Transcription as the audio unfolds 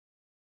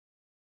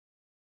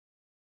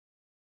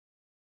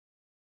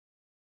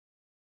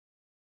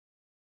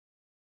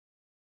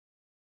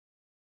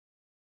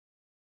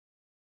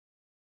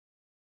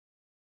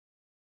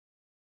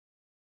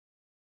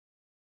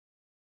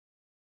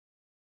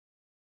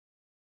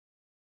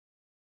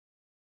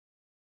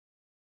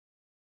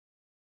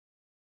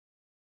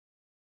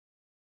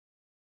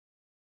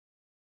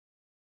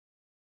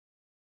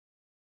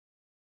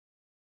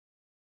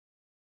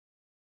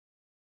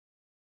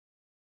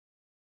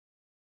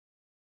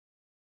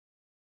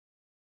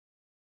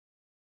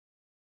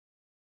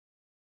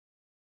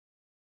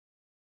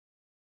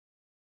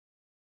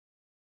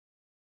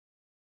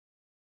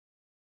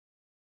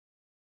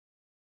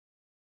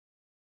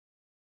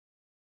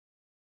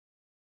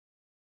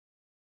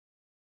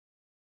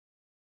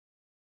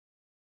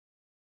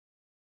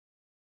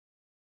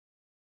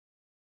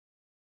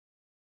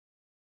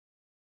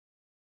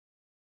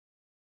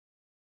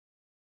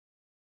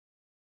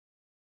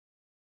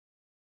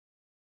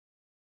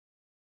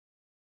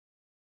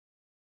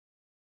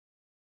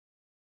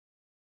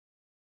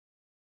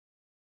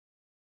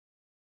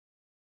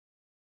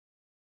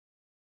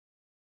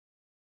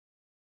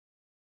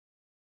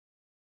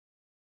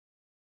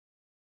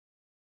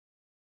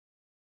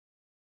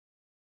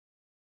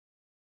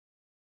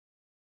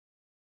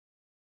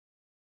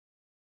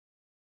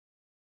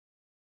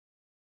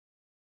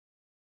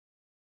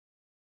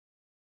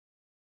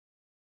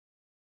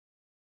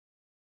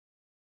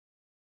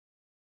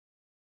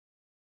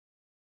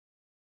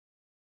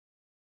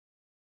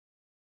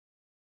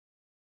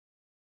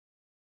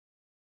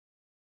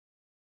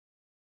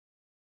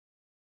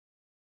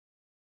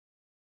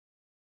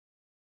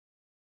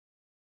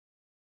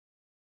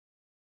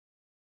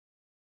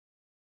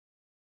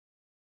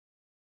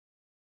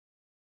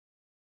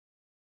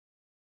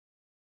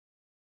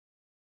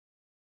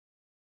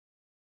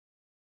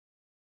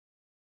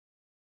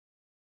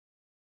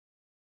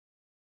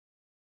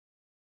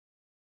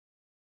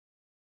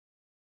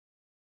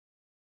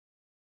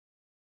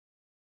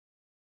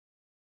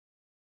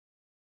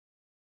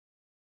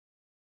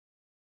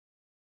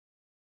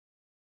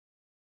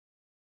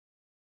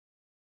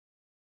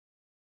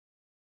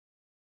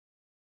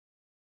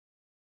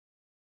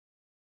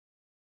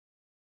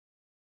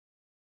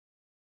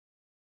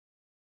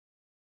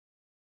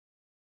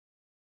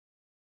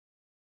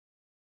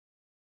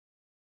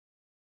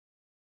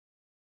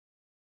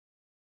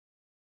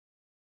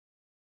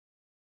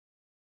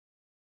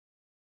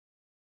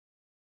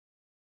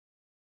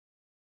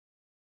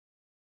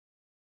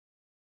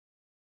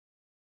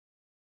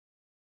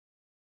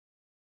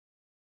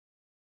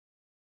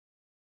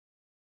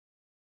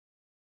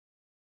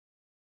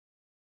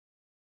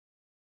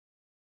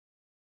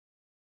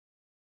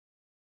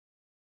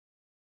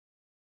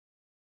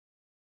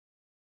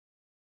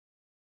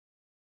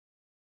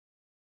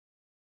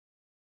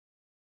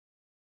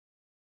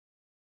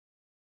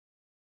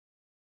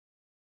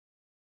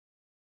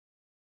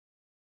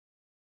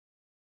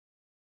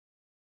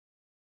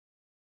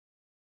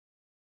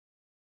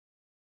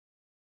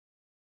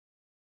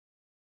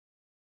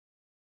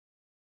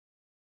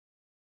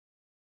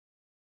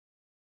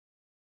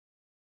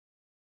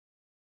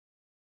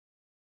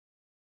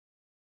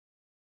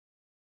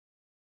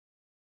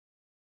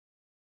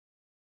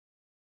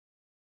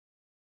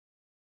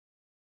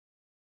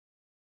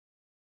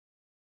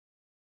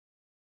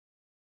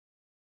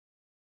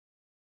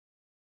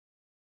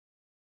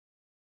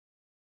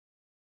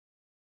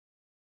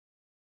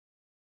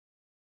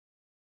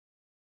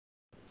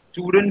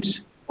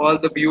students, all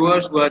the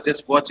viewers who are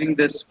just watching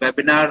this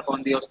webinar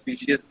on the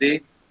auspicious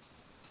day.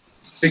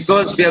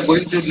 Because we are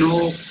going to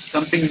know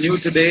something new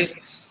today,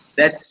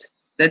 that's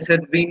has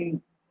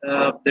been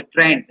the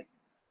trend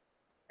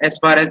as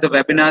far as the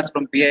webinars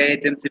from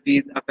PIHM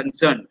cities are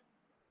concerned.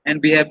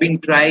 And we have been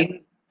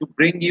trying to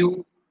bring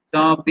you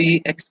some of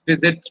the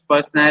exquisite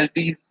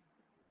personalities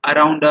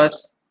around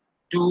us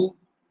to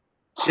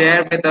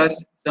share with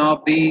us some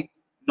of the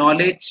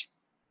knowledge,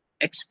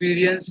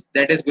 experience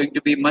that is going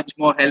to be much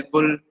more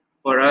helpful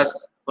for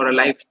us for a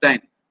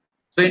lifetime.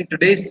 So in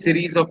today's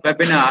series of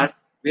webinar,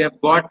 we have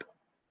got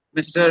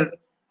Mr.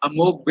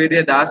 Amok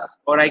Viryadas,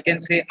 or I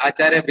can say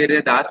Acharya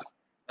Viryadas,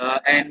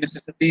 and Mr.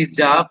 Satish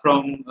Jha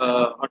from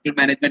Hotel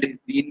Management has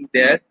been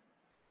there.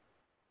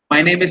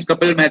 My name is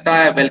Kapil Mehta.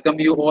 I welcome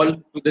you all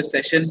to this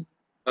session.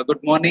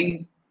 Good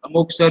morning,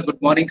 Amok sir.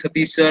 Good morning,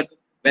 Satish sir.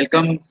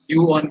 Welcome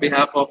you on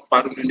behalf of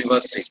Parul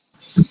University.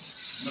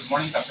 Good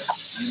morning, Kapil,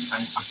 and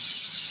thank you.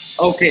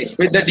 Okay,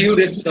 with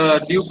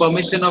the due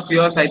permission of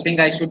yours, I think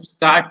I should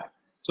start.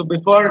 So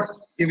before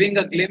giving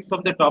a glimpse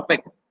of the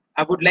topic,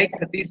 I would like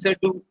Satish sir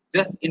to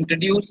just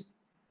introduce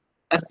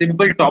a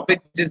simple topic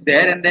which is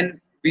there, and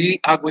then we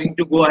are going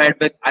to go ahead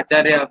with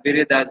Acharya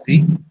Viryadas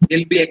ji.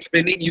 He'll be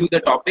explaining you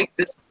the topic.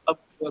 Just a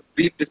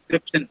brief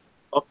description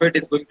of it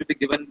is going to be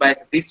given by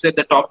Satish sir.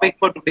 The topic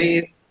for today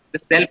is the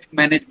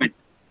self-management.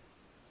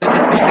 So the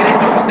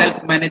secret of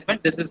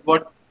self-management, this is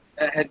what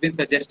has been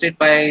suggested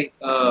by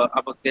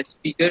our guest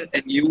speaker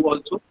and you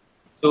also.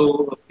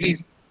 So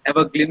please have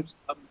a glimpse,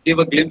 give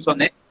a glimpse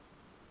on it.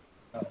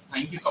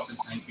 Thank you, Kapil.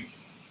 Thank you.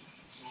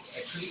 So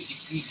actually,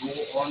 if we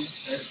go on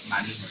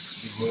self-management,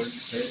 the word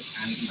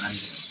self and the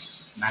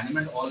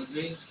management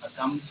always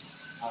comes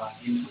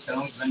into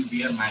terms when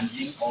we are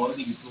managing all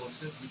the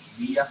resources which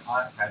we are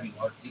having,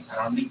 or the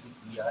surroundings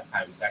which we are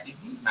having. That is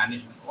the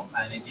management, or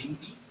managing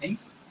the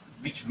things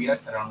which we are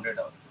surrounded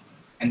of.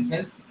 And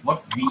self,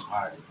 what we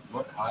are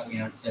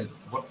inner self,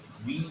 what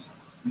we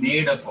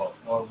made up of,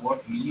 or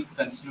what we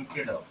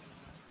constituted of,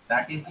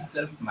 that is the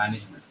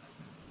self-management.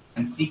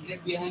 And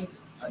secret behind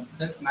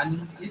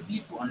self-management is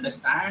to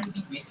understand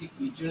the basic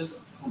features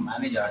to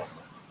manage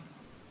ourselves.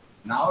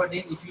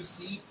 Nowadays, if you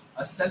see,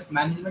 a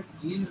self-management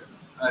is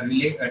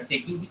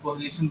taking the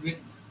correlation with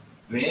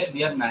where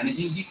we are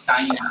managing the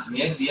time,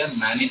 where we are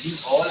managing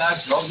all our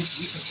jobs which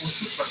we are supposed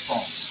to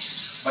perform.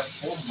 But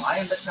for my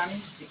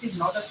understanding, it is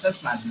not a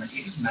self-management.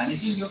 It is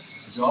managing your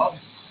job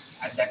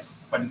at that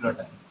particular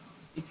time.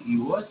 If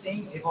you are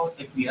saying about,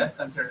 if we are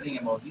considering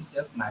about the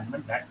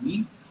self-management, that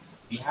means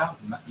we have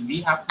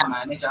to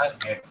manage our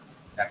head.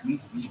 That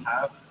means we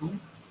have to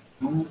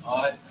do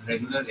our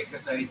regular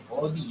exercise,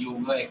 all the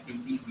yoga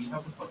activities. We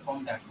have to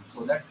perform that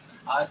so that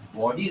our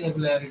body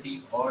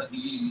regularities or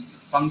the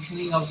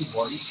functioning of the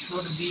body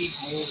should be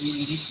go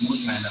in the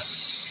smooth manner.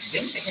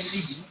 Then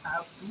secondly, we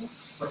have to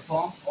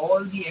perform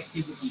all the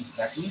activities.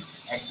 That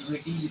means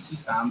activity with the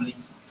family,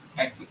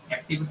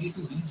 activity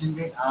to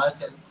regenerate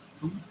ourselves,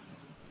 to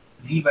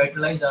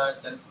revitalize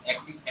ourselves,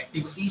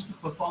 activities to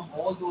perform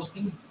all those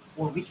things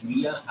for which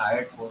we are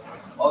hired for,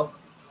 or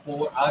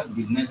for our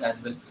business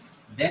as well.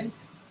 Then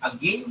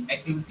again,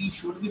 activity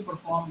should be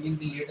performed in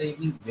the later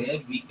evening where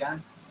we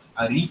can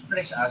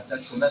refresh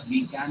ourselves so that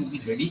we can be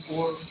ready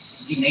for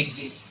the next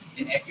day.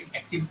 Then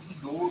activity,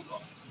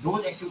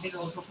 those activities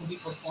also to be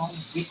performed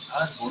which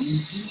are going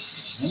to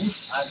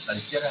boost our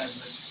culture as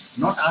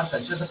well. Not our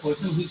culture, the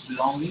person who is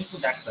belonging to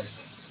that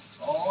culture.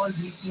 All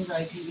these things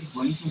I think is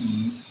going to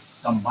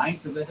combine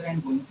together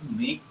and going to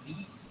make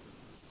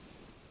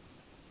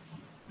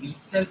the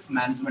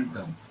self-management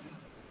term.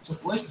 So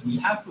first we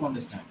have to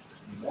understand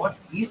what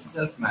is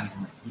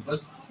self-management,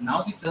 because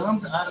now the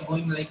terms are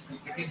going like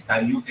it is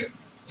diluted.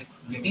 It's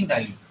getting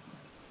diluted.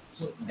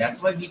 So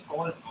that's why we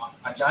call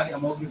Acharya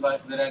Amok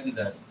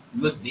Viryadas,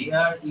 because they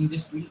are in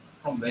this field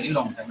from very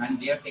long time and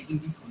they are taking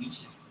these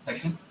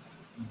sessions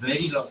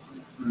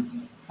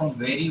from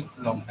very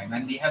long time,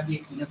 and they have the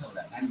experience of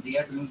that, and they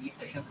are doing these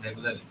sessions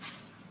regularly.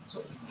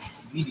 So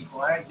we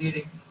require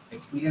their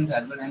experience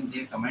as well and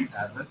their comments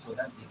as well, so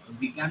that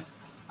we can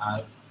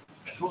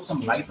throw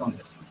some light on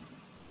this.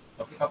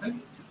 Okay, Kapil?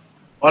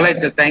 All right,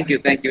 sir. Thank you.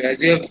 Thank you.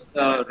 As you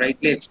have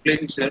rightly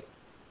explained, sir,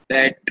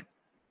 that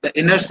the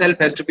inner self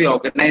has to be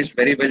organized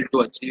very well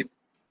to achieve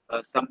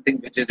something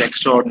which is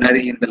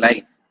extraordinary in the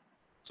life.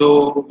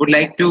 So, would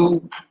like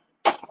to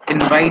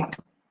invite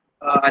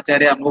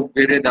Acharya Amok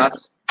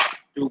Viryadas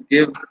to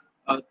give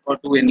or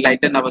to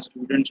enlighten our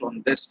students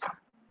on this.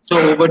 So,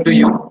 over to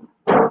you,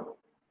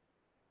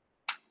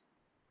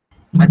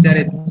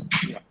 Acharya.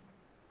 Yeah.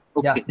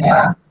 Okay.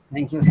 Yeah.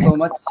 Thank you so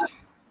much,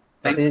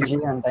 Thank Satish you.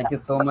 ji, and thank you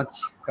so much,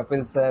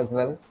 Kapil sir, as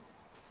well,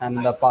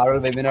 and the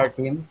Parul webinar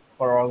team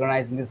for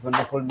organizing this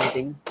wonderful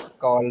meeting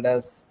called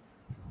as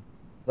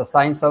the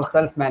Science of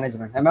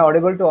Self-Management. Am I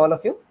audible to all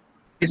of you?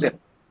 Yes, sir.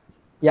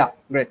 Yeah,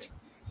 great.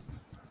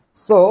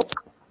 So,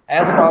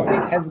 as a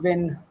topic has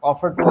been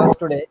offered to us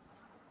today,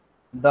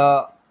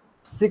 the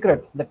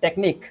secret, the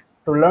technique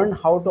to learn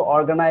how to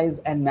organize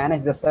and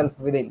manage the self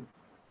within.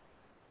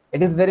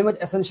 It is very much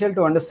essential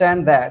to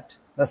understand that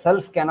The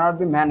self cannot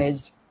be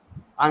managed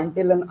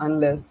until and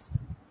unless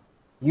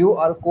you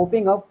are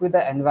coping up with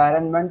the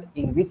environment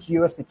in which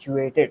you are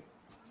situated.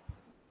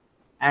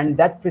 And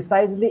that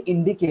precisely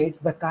indicates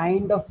the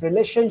kind of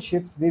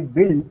relationships we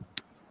build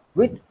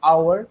with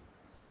our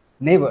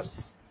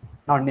neighbors.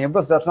 Now,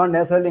 neighbors does not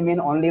necessarily mean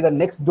only the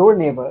next door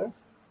neighbor,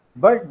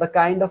 but the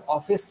kind of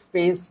office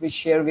space we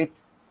share with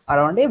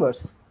our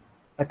neighbors,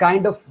 the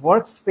kind of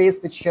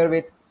workspace we share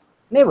with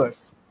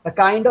neighbors, the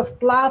kind of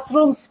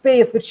classroom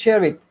space we share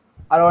with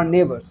our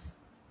neighbors.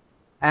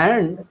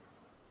 And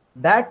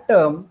that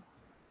term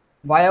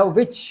via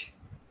which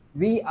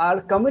we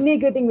are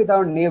communicating with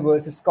our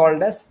neighbors is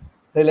called as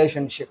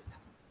relationship.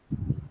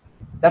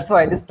 That's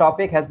why this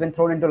topic has been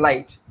thrown into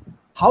light.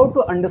 How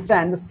to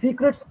understand the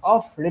secrets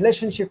of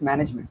relationship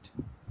management,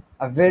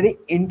 a very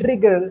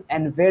integral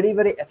and very,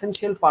 very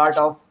essential part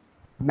of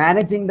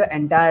managing the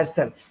entire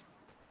self.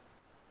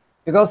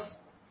 Because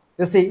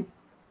you see,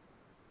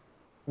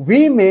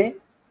 we may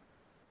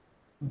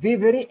be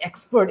very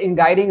expert in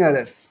guiding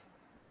others,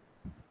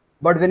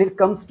 but when it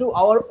comes to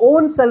our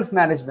own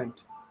self-management,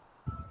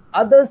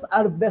 others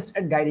are best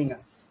at guiding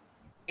us.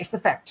 It's a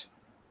fact.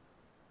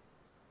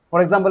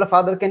 For example, a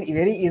father can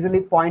very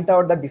easily point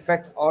out the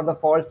defects or the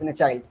faults in a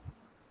child.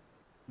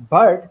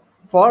 But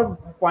for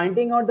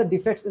pointing out the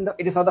defects in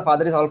it is not the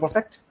father is all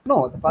perfect.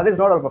 No, the father is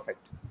not all perfect.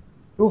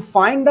 To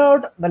find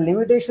out the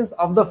limitations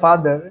of the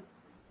father,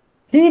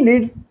 he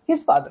needs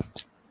his father.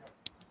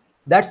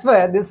 That's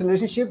where these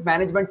relationship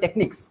management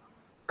techniques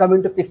come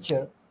into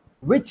picture,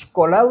 which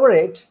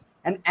collaborate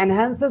and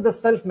enhances the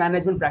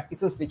self-management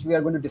practices which we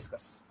are going to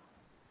discuss.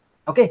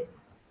 Okay.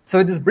 So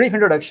with this brief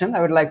introduction,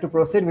 I would like to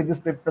proceed with this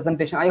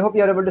presentation. I hope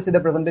you are able to see the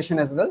presentation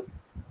as well.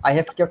 I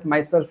have kept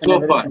myself in a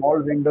very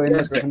small window in the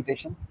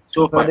presentation.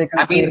 So far.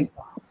 I mean,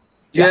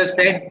 you have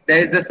said there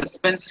is a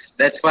suspense.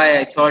 That's why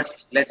I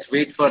thought, let's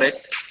wait for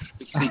it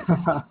to see.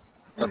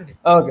 Okay.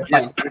 Okay,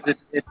 yes, fine.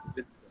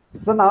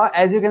 So now,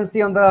 as you can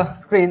see on the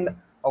screen,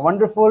 a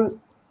wonderful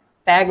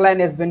tagline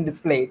has been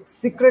displayed.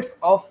 Secrets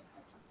of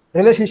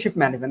relationship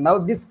management. Now,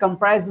 this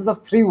comprises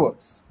of 3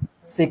 words.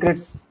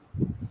 Secrets.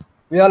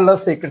 We all love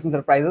secrets and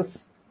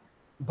surprises,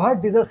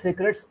 but these are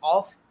secrets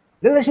of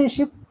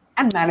relationship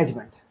and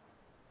management.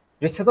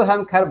 रिश्ते तो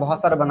हम खैर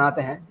बहुत सारे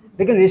बनाते हैं,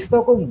 लेकिन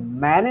रिश्तों को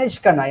मैनेज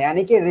करना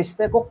यानी कि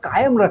रिश्ते को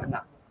कायम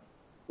रखना,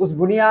 उस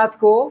बुनियाद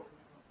को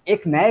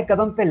एक नए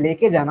कदम पे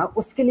लेके जाना,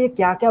 उसके लिए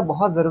क्या-क्या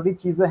बहुत जरूरी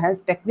चीजें हैं,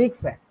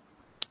 टेक्निक्स हैं,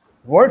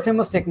 वर्ल्ड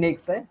फेमस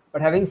टेक्निक्स है.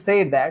 But having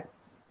said that,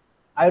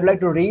 I would like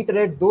to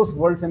reiterate those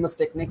world famous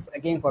techniques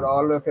again for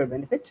all of your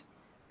benefit.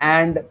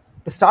 And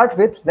to start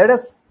with, let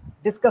us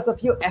discuss a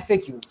few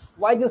FAQs.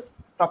 Why this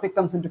topic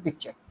comes into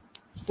picture?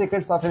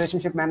 Secrets of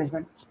relationship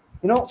management.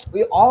 You know,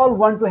 we all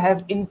want to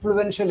have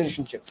influential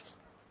relationships.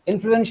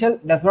 Influential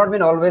does not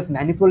mean always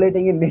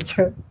manipulating in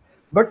nature,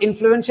 but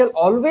influential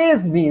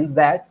always means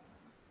that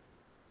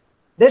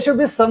there should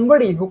be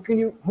somebody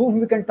whom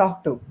we can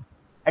talk to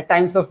at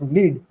times of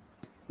need.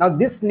 Now,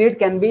 this need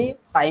can be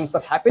times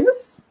of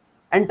happiness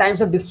and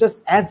times of distress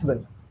as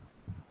well.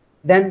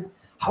 Then,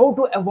 how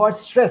to avoid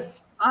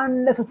stress,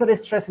 unnecessary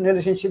stress in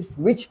relationships,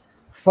 which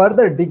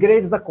further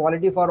degrades the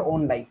quality of our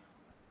own life.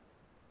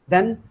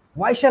 Then,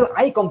 why shall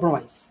I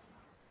compromise?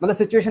 मतलब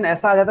situation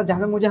ऐसा आ जाता है जहां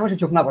पे मुझे हमेशा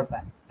झुकना पड़ता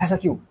है. ऐसा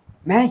क्यों?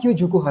 मैं क्यों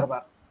झुकूं हर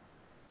बार?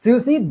 So you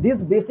see,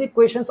 these basic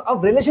questions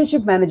of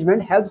relationship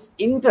management helps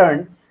in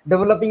turn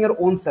developing your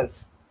own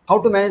self. How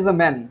to manage the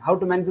man, how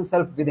to manage the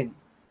self within.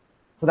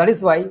 So that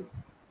is why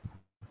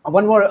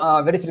one more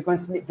very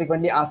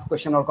frequently asked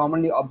question or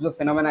commonly observed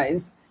phenomena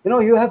is,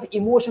 you have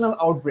emotional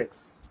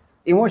outbreaks.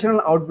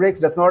 Emotional outbreaks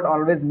does not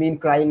always mean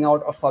crying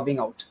out or sobbing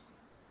out.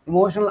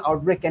 Emotional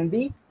outbreak can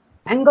be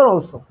anger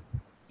also.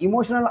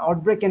 Emotional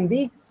outbreak can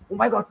be, oh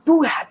my God,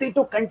 too happy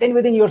to contain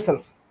within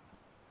yourself.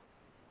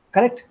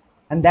 Correct?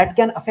 And that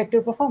can affect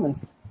your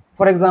performance.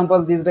 For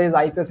example, these days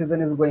IPL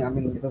season is going,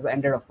 it has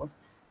ended of course.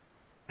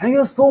 And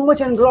you're so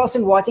much engrossed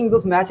in watching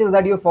those matches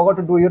that you forgot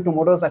to do your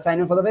tomorrow's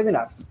assignment for the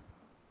webinar.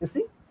 You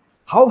see?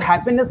 How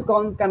happiness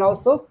can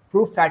also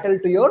prove fatal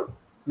to your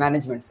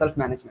management,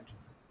 self-management.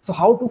 So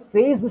how to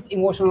face these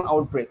emotional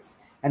outbreaks,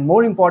 and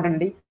more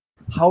importantly,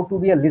 how to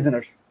be a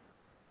listener.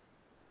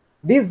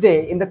 This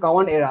day, in the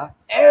common era,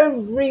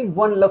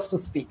 everyone loves to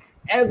speak.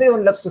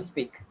 Everyone loves to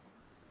speak.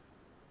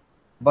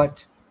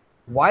 But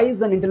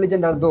wise and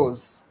intelligent are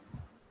those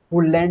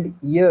who lend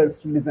ears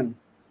to listen.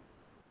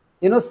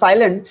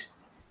 Silent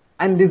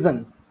and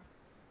listen.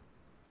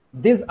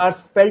 These are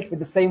spelt with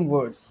the same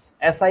words.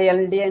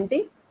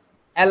 SILENT,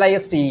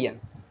 LISTEN.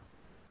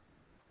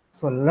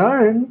 So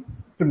learn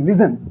to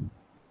listen.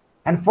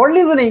 And for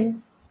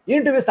listening, you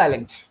need to be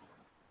silent.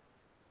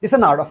 This is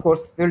an art, of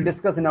course, we will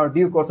discuss in our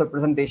due course of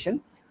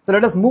presentation. So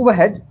let us move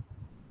ahead.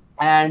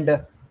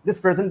 And this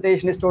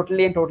presentation is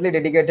totally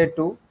dedicated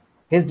to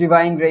His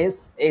Divine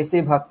Grace,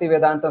 A.C.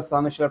 Bhaktivedanta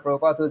Swami Srila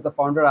Prabhupada, who is the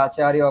founder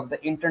Acharya of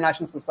the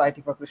International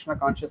Society for Krishna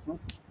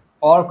Consciousness,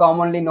 or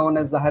commonly known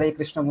as the Hare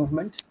Krishna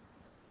movement.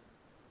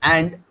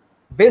 And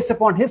based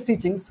upon his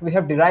teachings, we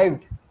have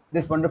derived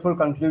these wonderful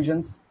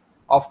conclusions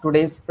of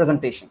today's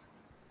presentation.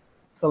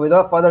 So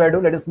without further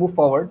ado, let us move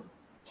forward.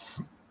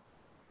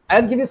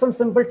 I'll give you some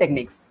simple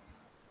techniques.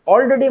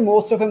 Already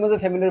most of you are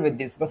familiar with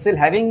this, but still,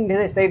 having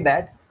said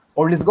that,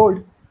 old is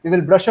gold. We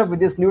will brush up with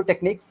these new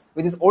techniques,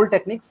 with these old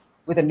techniques,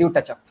 with a new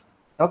touch-up.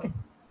 Okay.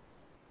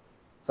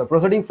 So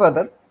proceeding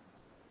further,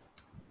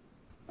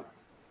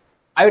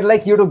 I would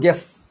like you to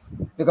guess,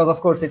 because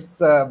of course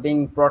it's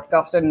being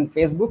broadcasted in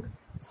Facebook,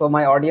 so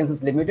my audience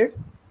is limited,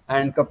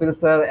 and Kapil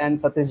sir and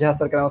Satish Jha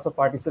sir can also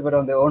participate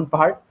on their own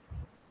part.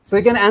 So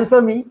you can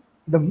answer me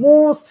the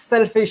most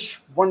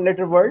selfish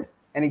one-letter word.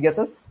 Any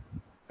guesses?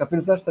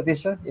 Kapil sir,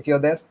 Satish sir, if you're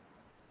there.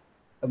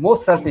 The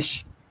most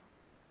selfish.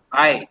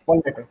 I.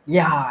 One letter.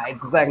 Yeah,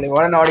 exactly.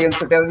 What an audience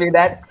to tell me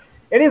that.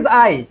 It is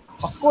I.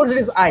 Of course it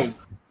is I.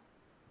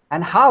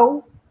 And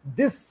how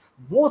this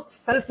most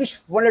selfish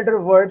one-letter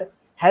word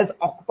has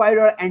occupied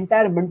our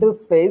entire mental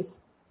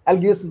space. I'll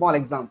give you a small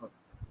example.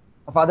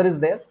 A father is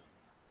there.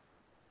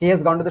 He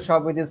has gone to the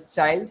shop with his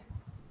child,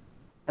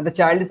 and the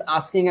child is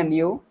asking a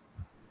new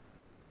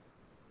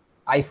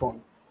iPhone.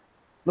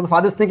 So the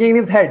father is thinking in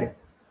his head,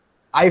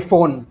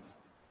 iPhone,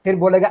 फिर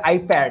बोलेगा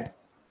iPad,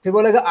 फिर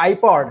बोलेगा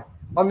iPod,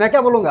 और मैं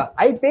क्या बोलूँगा?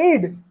 I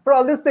paid for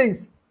all these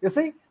things. You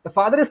see, the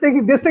father is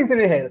thinking these things in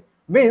his head.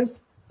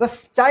 Means the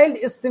child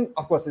is,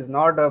 of course, is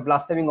not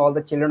blaspheming all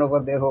the children over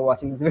there who are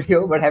watching this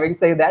video. But having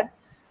said that,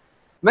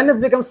 man has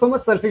become so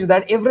much selfish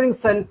that everything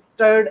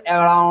centered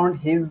around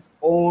his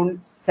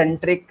own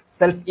centric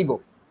self-ego.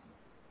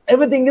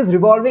 Everything is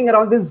revolving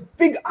around this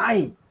big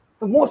I,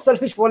 the most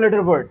selfish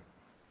four-letter word.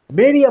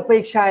 मेरी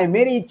अपेक्षा है,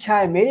 मेरी इच्छा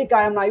है, मेरी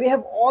कामना है. We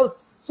have all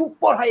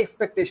super high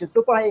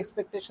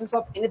expectations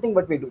of anything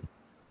what we do.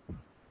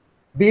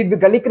 Be it be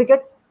गली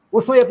क्रिकेट,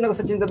 उसमें अपने को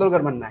सचिन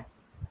तेंदुलकर बनना है.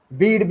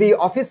 Be it be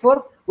office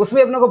work,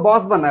 उसमें अपने को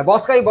बॉस बनना है,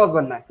 बॉस का ही बॉस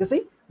बनना है. You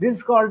see, this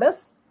is called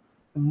as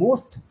the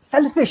most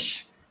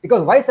selfish.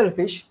 Because why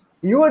selfish?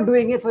 You are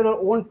doing it for your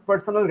own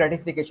personal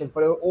gratification,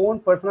 for your own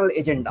personal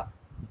agenda.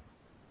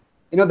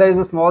 You know, there is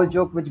a small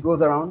joke which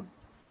goes around.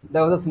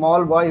 There was a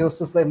small boy who used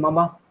to say,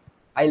 Mama,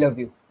 I love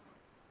you.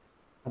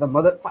 The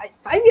mother,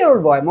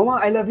 5-year-old boy, Mama,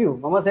 I love you.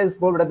 Mama says,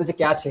 बोल बेटा तुझे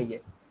क्या चाहिए?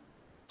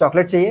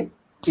 Chocolate चाहिए?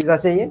 Pizza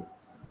चाहिए?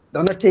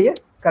 Donut चाहिए?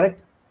 Correct?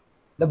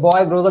 The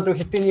boy grows up to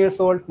 15 years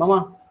old.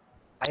 Mama,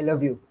 I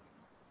love you.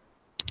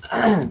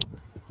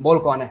 बोल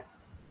कौन है?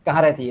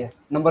 कहाँ रहती है?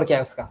 Number क्या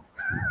है उसका?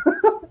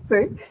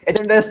 See,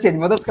 agenda has changed.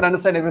 Mothers can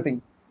understand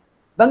everything.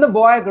 Then the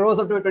boy grows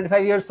up to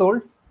 25 years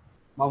old.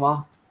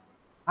 Mama,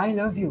 I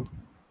love you.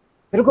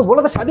 तेरे को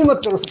बोला था शादी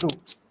मत करो तू.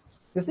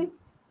 You see,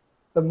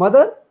 the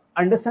mother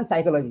understands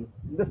psychology.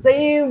 The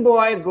same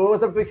boy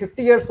grows up to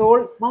 50 years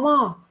old.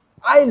 Mama,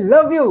 I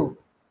love you.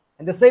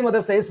 And the same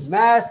mother says,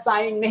 मैं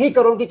sign नहीं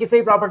करूँगी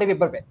किसी property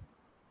paper पे.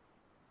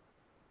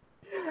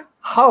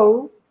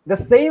 How the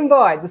same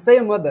boy, the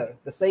same mother,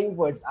 the same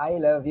words, I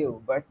love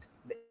you, but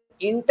the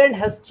intent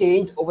has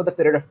changed over the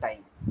period of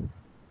time.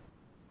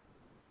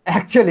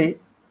 Actually,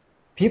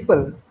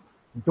 people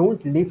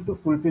don't live to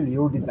fulfill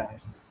your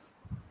desires.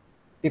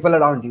 People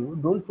around you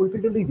don't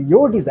fulfill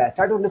your desires.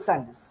 Try to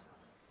understand this.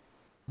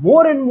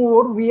 More and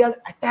more we are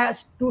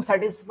attached to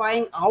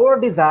satisfying our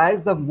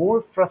desires, the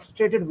more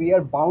frustrated we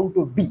are bound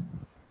to be.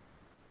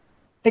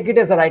 Take it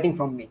as a writing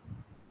from me.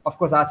 Of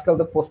course, आजकल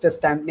तो postage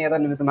stamp नहीं आता,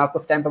 नहीं तो मैं आपको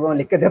stamp पर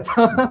लिख के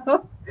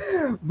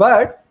देता.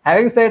 But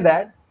having said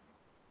that,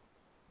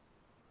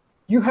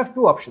 you have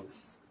two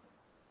options.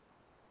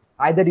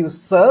 Either you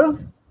serve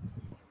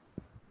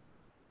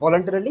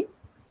voluntarily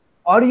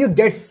or you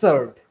get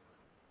served.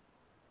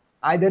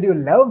 Either you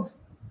love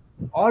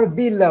or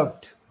be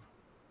loved.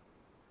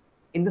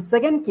 In the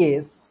second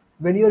case,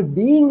 when you're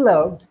being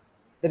loved,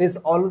 there is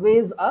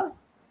always a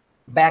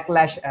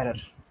backlash error.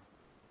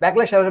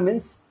 Backlash error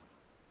means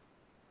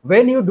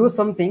when you do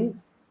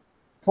something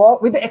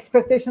with the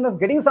expectation of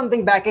getting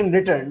something back in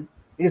return,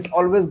 it is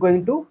always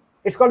going to,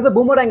 it's called the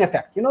boomerang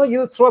effect. You know,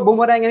 you throw a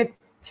boomerang and it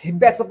hit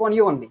backs upon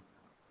you only.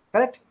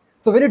 Correct?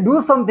 So when you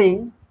do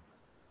something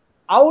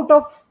out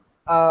of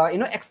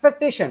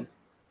expectation,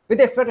 with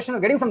the expectation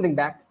of getting something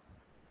back,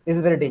 it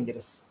is very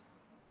dangerous.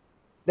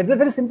 There is a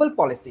very simple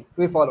policy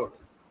to be followed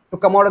to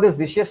come out of this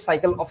vicious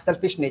cycle of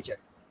selfish nature.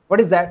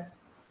 What is that?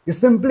 You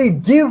simply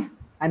give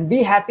and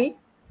be happy.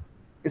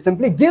 You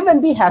simply give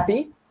and be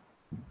happy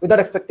without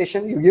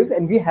expectation. You give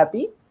and be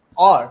happy,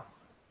 or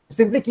you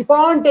simply keep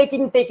on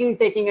taking,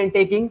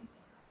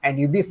 and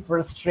you be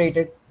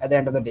frustrated at the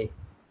end of the day.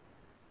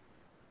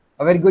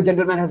 A very good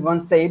gentleman has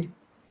once said,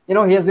 you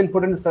know, he has been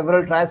put into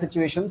several trial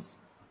situations,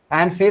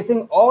 and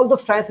facing all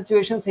those trial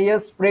situations, he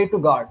has prayed to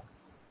God.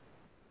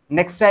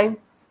 Next time,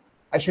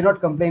 I should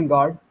not complain,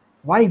 God.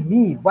 Why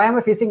me? Why am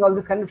I facing all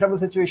these kind of trouble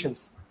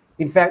situations?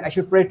 In fact, I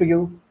should pray to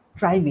you,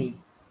 try me.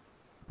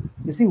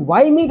 You see,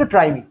 why me to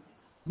try me?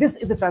 This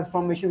is the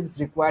transformation which is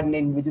required in an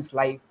individual's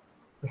life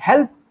to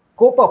help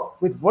cope up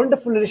with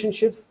wonderful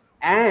relationships,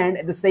 and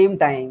at the same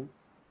time,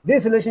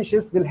 these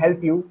relationships will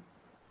help you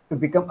to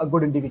become a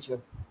good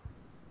individual.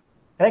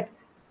 Correct?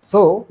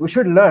 So we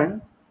should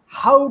learn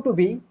how to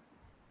be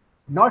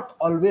not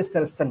always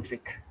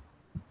self-centric.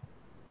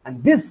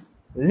 And this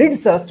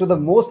leads us to the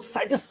most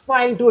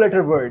satisfying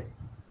two-letter word.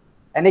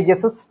 Any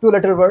guesses?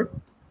 2-letter word.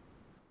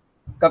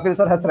 Kapil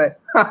sir हंस रहे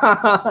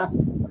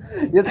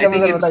yes, I think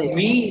Kapil sir it's बताइए.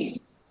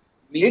 me.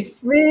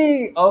 It's me.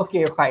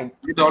 Okay, fine.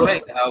 Is it all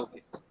right?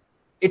 Okay.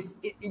 It's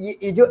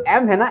ये जो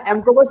M है ना,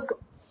 M को बस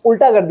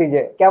उल्टा कर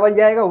दीजिए, क्या बन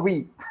जाएगा? We.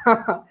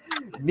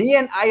 Me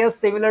and I are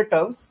similar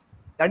terms.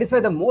 That is why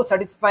the most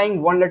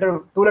satisfying 1-letter,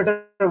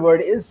 2-letter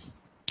word is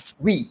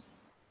we.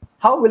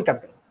 How will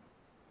Kapil?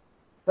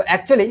 तो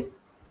एक्चुअली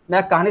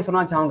मैं कहानी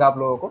सुनाना चाहूंगा आप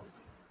लोगों को.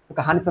 तो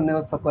कहानी सुनने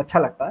में सबको अच्छा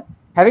लगता है.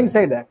 Having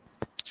said that,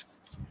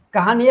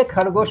 कहानी है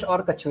खरगोश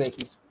और कछुए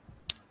की,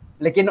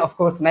 लेकिन ऑफ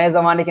कोर्स नए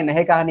जमाने की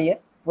नहीं कहानी है,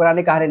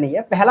 पुरानी कहानी नहीं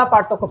है. पहला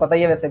पार्ट तो आपको पता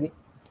ही है वैसे भी.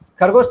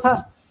 खरगोश था,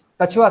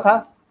 कछुआ था,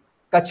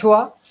 कछुआ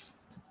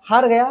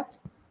हार गया,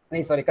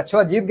 नहीं सॉरी,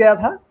 कछुआ जीत गया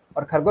था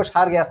और खरगोश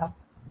हार गया था,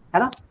 है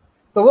ना.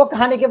 तो वो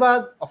कहानी के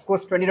बाद ऑफ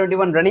कोर्स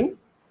 2021 रनिंग.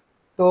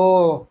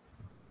 तो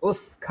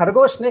उस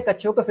खरगोश ने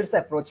कछुए को फिर से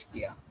अप्रोच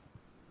किया.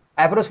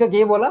 अप्रोच करके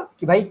ये बोला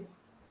कि भाई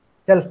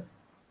चल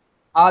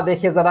आ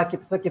देखिए जरा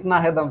कितना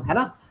है दम, है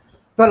ना.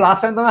 तो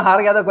लास्ट टाइम तो मैं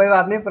हार गया था, कोई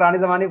बात नहीं, पुरानी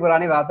जमाने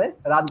पुरानी बात है,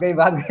 रात गई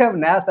बात गई, अब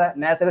नया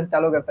सिरे से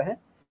चालू करते हैं.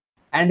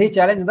 And he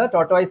challenge the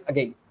tortoise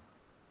again.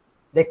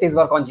 देखते इस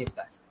बार कौन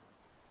जीतता है.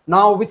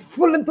 Now with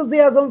full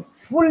enthusiasm,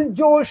 full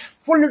जोश,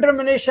 फुल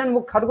डिटर्मिनेशन,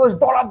 वो खरगोश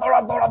दौड़ा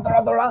दौड़ा दौड़ा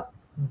दौड़ा दौड़ा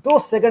 2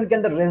 सेकंड के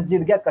अंदर रेस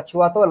जीत गया.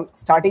 कछुआ तो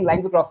स्टार्टिंग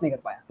लाइन पे क्रॉस नहीं कर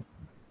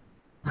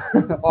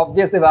पाया.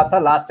 ऑब्वियस बात था,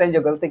 लास्ट टाइम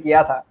जो गलती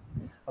किया था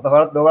तो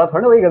दोबारा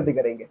थोड़ा वही गलती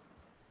करेंगे.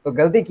 तो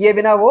गलती किए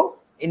बिना वो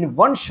इन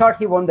 1 shot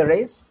he won the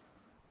race.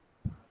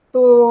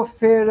 तो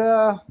फिर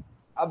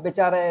अब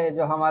बेचारे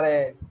जो हमारे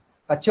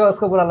कछुआ,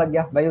 उसको बुरा लग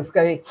गया. भाई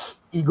उसका भी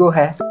ईगो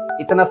है,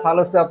 इतना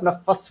सालों से अपना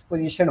फर्स्ट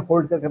पोजीशन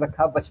होल्ड करके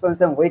रखा. बचपन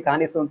से हम वही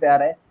कहानी सुनते आ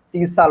रहे हैं.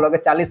 30 साल हो गए,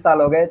 40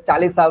 साल हो गए,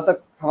 40 साल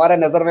तक हमारे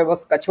नजर में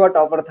बस कछुआ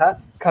टॉपर था,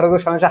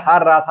 खरगोश हमेशा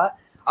हार रहा था.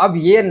 अब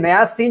ये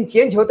नया सीन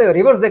चेंज होते हुए,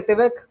 रिवर्स देखते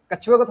हुए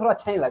कछुआ को थोड़ा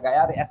अच्छा नहीं लगा,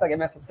 यार ऐसा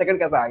गेम सेकंड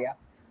कैसा आ गया.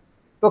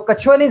 तो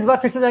कछुआ ने इस बार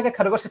फिर से जाकर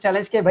खरगोश का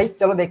चैलेंज किया, भाई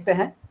चलो देखते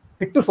हैं,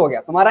 फिट्टूस हो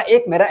गया, तुम्हारा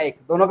 1 मेरा 1,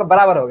 दोनों का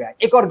बराबर हो गया,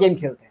 एक और गेम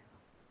खेलते हैं.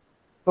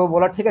 तो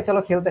बोला ठीक है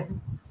चलो खेलते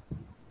हैं.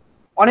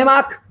 On A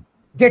mark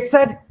get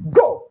set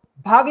go.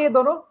 भागे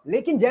दोनों,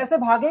 लेकिन जैसे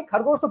भागे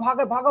खरगोश तो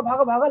भागा भागा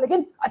भागा भागा,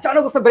 लेकिन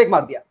अचानक उसने ब्रेक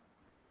मार दिया.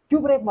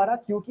 क्यों ब्रेक मारा?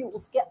 क्योंकि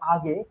उसके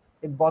आगे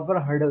एक बहुत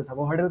बड़ा हर्डल था.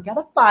 वो हर्डल क्या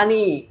था?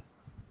 पानी.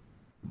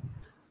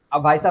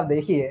 अब भाई साहब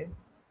देखिए,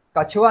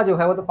 कछुआ जो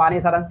है वो तो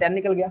पानी सारा तैर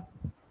निकल गया,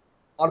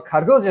 और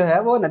खरगोश जो है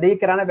वो नदी के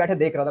किनारे बैठे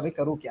देख रहा था, भाई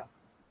करूं क्या.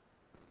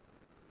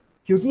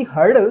 क्योंकि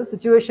हर्डल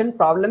सिचुएशन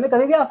प्रॉब्लम में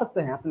कभी भी आ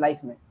सकते हैं अपनी लाइफ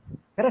में,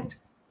 करेक्ट.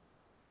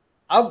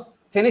 अब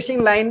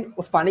फिनिशिंग लाइन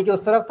उस पानी के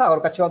उस तरफ था, और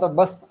कछुआ तो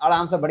बस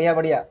आराम से बढ़िया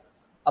बढ़िया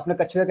अपने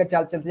कछुए के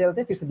चाल चलते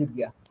चलते फिर से जीत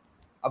गया.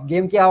 अब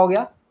गेम क्या हो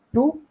गया?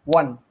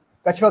 2-1.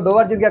 कछुआ 2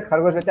 बार जीत गया,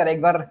 खरगोश बेचारा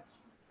 1 बार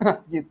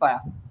जीत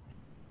पाया.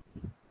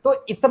 तो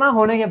इतना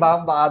होने के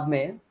बाद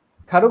में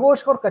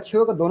खरगोश और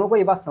कछुए को दोनों को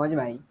ये बात समझ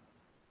में आई.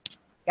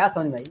 क्या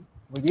समझ में आई?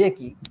 वो ये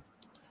कि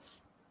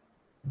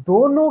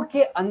दोनों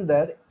के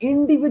अंदर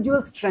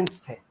इंडिविजुअल स्ट्रेंथ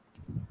थे.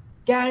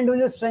 क्या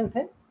इंडिविजुअल स्ट्रेंथ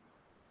है?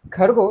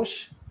 खरगोश,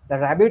 the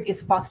rabbit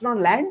is faster on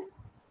land,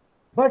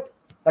 but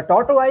the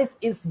tortoise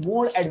is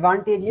more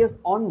advantageous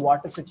on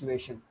water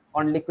situation,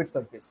 on liquid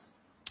surface.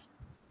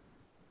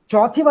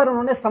 चौथी बार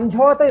उन्होंने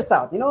समझौते के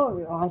साथ,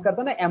 हम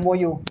करते हैं ना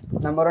MOU,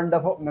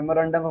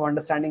 memorandum of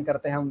understanding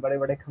करते हैं हम बड़े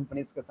बड़े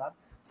कंपनीज के साथ.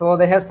 So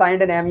they have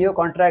signed an MOU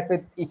contract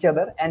with each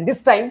other, and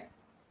this time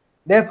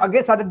they have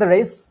again started the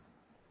race.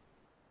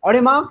 On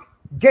a mark,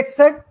 get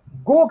set,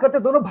 go करते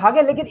दोनों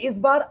भागे, लेकिन इस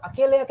बार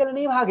अकेले अकेले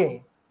नहीं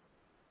भागे.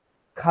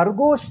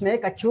 खरगोश ने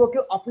कछुए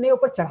को अपने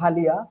ऊपर चढ़ा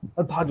लिया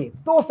और भागे.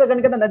 2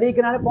 सेकंड के अंदर नदी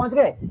किनारे पहुंच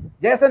गए.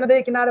 जैसे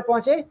नदी किनारे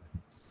पहुंचे,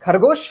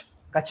 खरगोश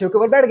कछुए के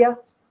ऊपर बैठ गया.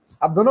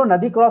 अब दोनों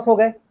नदी क्रॉस हो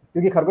गए,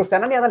 क्योंकि खरगोश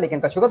तैरना नहीं आता, लेकिन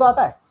कछुए को तो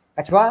आता है.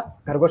 कछुआ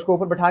खरगोश को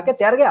ऊपर बैठा के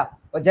तैर गया,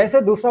 और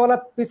जैसे दूसरा वाला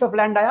पीस ऑफ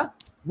लैंड आया,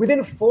 with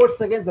in 4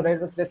 seconds the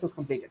race was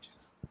completed.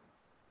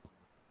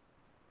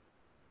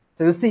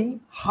 So you see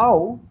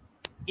how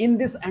in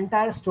this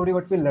entire story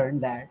what we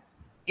learned that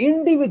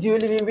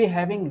individually we will be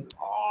having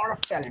lot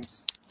of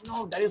talents.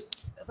 There's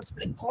a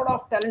plethora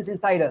of talents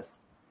inside us.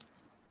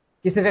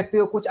 किसी व्यक्ति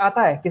को कुछ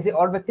आता है, किसी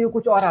और व्यक्ति को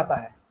कुछ और आता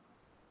है.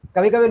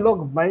 कभी कभी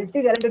लोग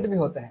मल्टी टैलेंटेड भी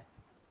होते हैं.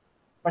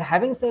 But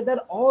having said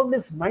that, all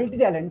these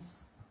multi talents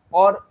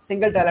or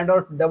single talent or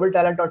double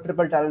talent or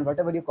triple talent,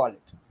 whatever you call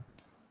it,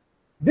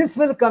 this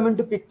will come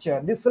into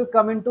picture. This will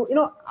come into,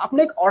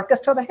 आपने एक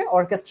orchestra देखा है?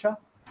 Orchestra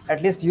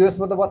at least US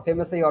में तो बहुत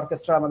famous है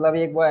orchestra. मतलब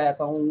एक वो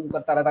ऐसा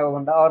करता रहता है वो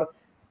बंदा,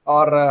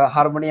 और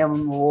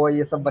हारमोनियम वो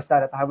ये सब बजता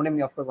रहता है. हारमोनियम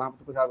नहीं, ऑफ कोर्स वहां पे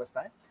तो कुछ और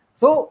बजता है.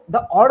 सो द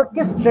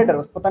ऑर्केस्ट्रेटर,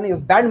 उस पता नहीं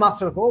उस बैंड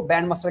मास्टर को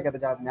बैंड मास्टर कहते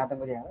हैं जहां तक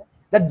मुझे याद है.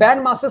 That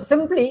band master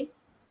simply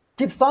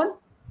keeps on,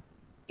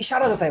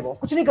 इशारा देता है. वो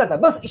कुछ नहीं करता,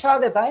 बस इशारा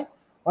देता है,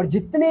 और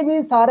जितने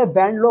भी सारे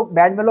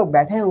बैंड में लोग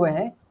बैठे हुए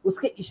हैं,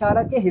 उसके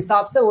इशारा के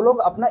हिसाब से वो लोग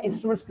अपना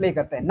इंस्ट्रूमेंट्स प्ले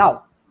करते हैं. Now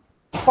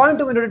point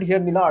to be noted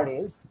here milord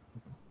is,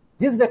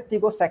 जिस व्यक्ति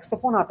को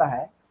सैक्सोफोन आता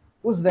है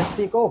उस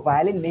व्यक्ति को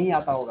वायलिन नहीं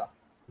आता होगा,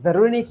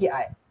 जरूरी नहीं कि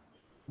आए.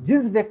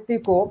 जिस व्यक्ति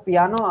को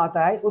पियानो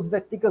आता है उस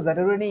व्यक्ति को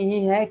जरूरी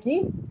नहीं है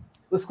कि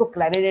उसको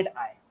क्लैरिनेट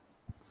आए.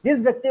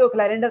 जिस व्यक्ति को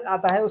क्लैरिनेट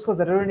आता है उसको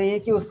जरूरी नहीं है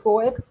कि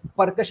उसको एक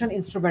परकशन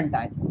इंस्ट्रूमेंट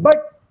आए,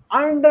 but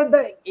under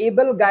the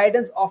able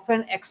guidance of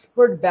an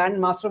expert band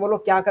master वो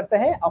लोग क्या करते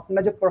हैं,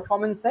 अपना जो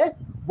परफॉर्मेंस है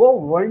वो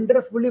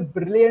वंडरफुली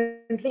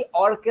ब्रिलियंटली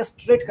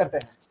ऑर्केस्ट्रेट करते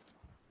हैं।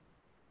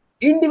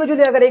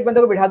 इंडिविजुअली अगर एक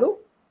बंदे को बिठा दो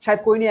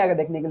शायद कोई नहीं आएगा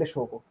देखने के लिए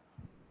शो को,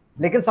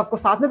 लेकिन सबको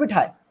साथ में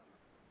बिठाए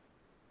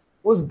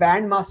उस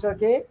बैंड मास्टर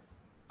के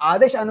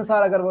आदेश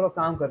अनुसार अगर वो लोग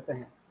काम करते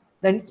हैं,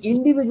 then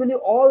individually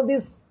all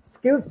these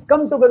skills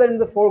come together in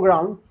the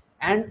foreground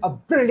and a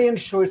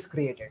brilliant show is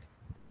created.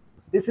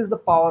 This is the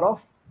power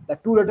of the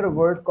two-letter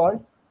word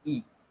called E.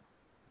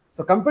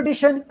 So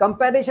competition,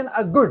 comparison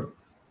are good,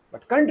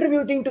 but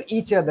contributing to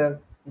each other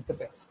is the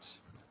best.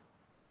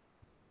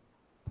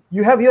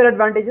 You have your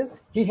advantages,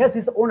 he has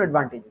his own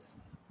advantages.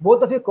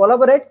 Both of you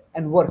collaborate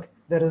and work.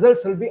 The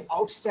results will be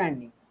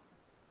outstanding,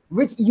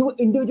 which you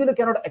individually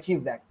cannot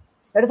achieve that.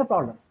 That is a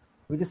problem,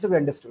 which is to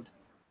be understood.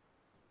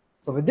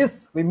 So with this,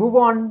 we move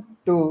on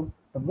to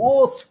the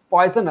most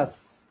poisonous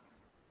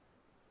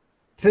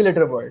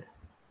three-letter word.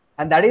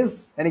 And that is,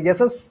 any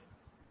guesses?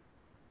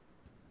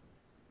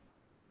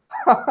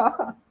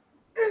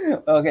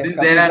 Okay. Since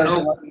there are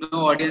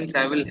no audience,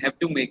 I will have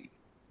to make.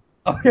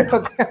 Okay,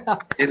 okay.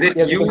 Is it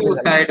Yes, you? you can do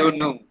that. I don't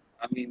know.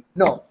 I mean,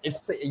 No,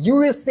 it's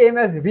U is same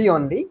as V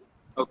only.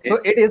 okay. So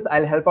it is,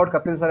 I'll help out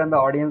Kapil sir and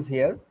the audience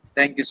here.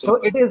 Thank you so So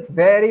much. it is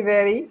very,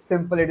 very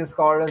simple. It is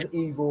called as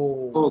ego.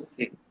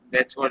 Okay,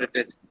 that's what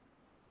it is.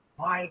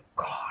 My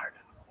God,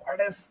 what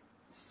is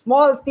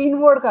small 3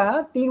 word का है,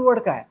 3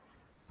 word का है,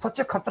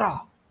 सच a खतरा।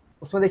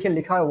 उसमें देखिए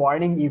लिखा है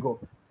warning ego.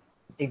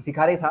 एक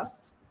भिखारी था,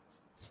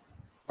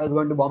 I was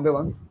going to Bombay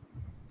once,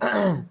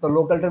 तो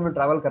लोकल ट्रेन में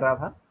ट्रैवल कर रहा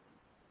था,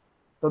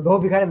 तो 2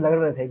 भिखारी लग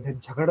रहे थे,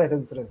 झगड़ रहे थे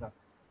दूसरे के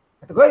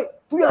साथ। तो कहे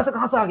तू यहाँ से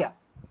कहाँ से आ गया,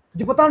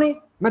 मुझे पता नहीं,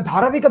 मैं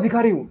धारावी का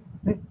भिखारी हूँ।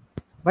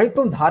 भाई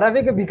तुम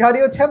धारावी के भिखारी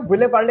हो, छह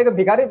बुले पार्ले का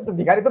भिखारी, तो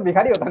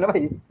भिखारी होता है ना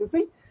भाई। You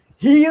see,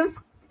 he is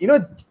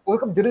वो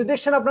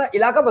जुरिसडिक्शन अपना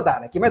इलाका बता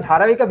रहा है कि मैं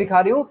धारावी का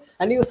भिखारी हूं,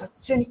 and you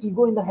such an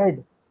ego in the head.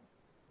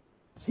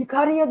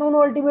 भिखारी है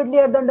दोनों, ultimately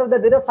at the end of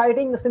the day they are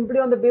fighting simply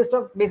on the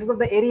basis of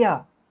the area.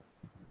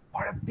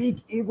 What a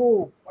big ego,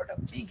 what a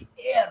big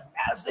air,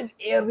 massive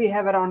air we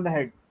have around the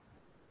head.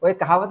 वो एक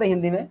कहावत है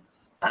हिंदी में,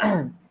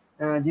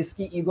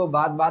 जिसकी ego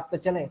बात पे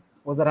चले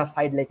वो जरा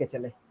साइड लेके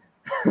चले।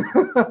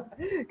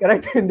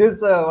 Correct. In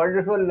this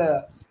wonderful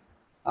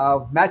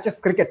match of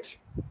cricket,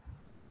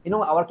 you know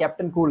our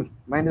captain cool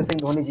Mahendra Singh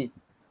Dhoni जी,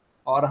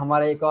 और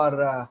हमारे एक और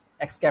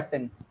एक्स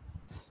कैप्टन,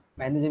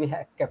 महेंद्र जी भी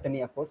है x captain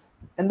he of course,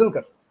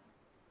 Tendulkar.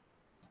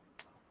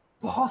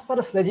 बहुत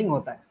सारा स्लेजिंग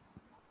होता है।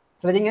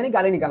 स्लेजिंग यानी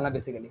गाली निकालना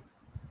basically.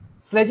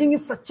 Sledging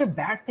is such a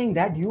bad thing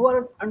that you are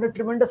under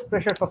tremendous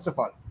pressure. First of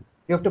all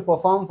you have to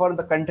perform for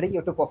the country, you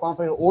have to perform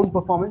for your own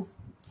performance,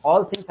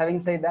 all things having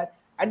said that,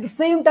 at the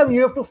same time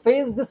you have to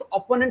face this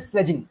opponent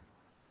sledging,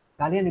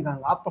 गालियां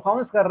निकालना। आप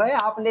performance कर रहे हैं,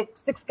 आपने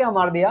 6 क्या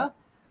मार दिया,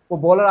 वो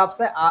बॉलर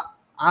आपसे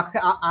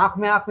आंख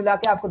में आंख मिला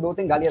के आपको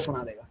 2-3 गालियां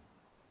सुना देगा।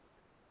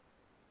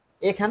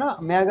 एक है ना,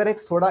 मैं अगर एक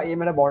सोडा, ये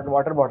मेरा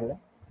वाटर बॉटल है,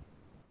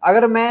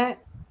 अगर मैं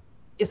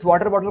इस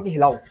वाटर बॉटल को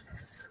हिलाऊं,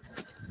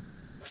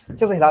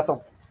 अच्छे से हिलाता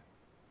हूँ,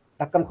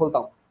 ढक्कन खोलता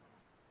हूँ,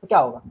 तो क्या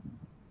होगा?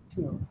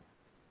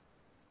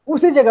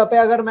 उसी जगह पे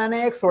अगर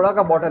मैंने एक सोडा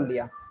का बॉटल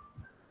लिया,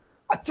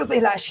 अच्छे से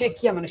हिलाया, शेक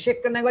किया मैंने,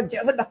 शेक करने के बाद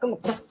जैसे ढक्कन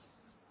को,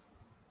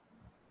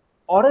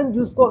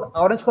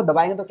 ऑरेंज को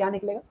दबाएंगे तो क्या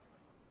निकलेगा?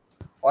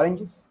 Orange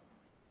juice.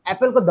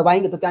 एप्पल को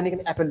दबाएंगे तो क्या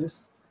निकलेगा? Apple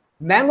juice.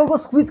 मैंगो को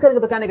स्क्वीज करेंगे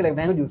तो क्या निकलेगा?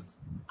 Mango juice.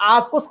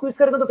 आपको स्क्वीज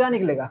करेंगे तो क्या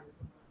निकलेगा?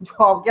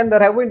 जो आपके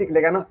अंदर है वो ही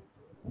निकलेगा ना।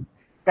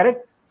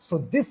 Correct. So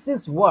this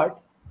is what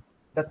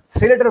the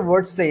 3-letter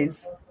word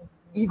says,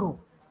 ego,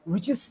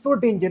 which is so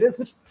dangerous,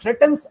 which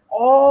threatens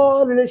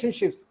all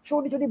relationships.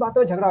 छोटी छोटी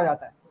बातों में झगड़ा हो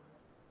जाता है।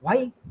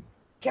 भाई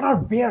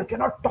cannot bear,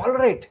 cannot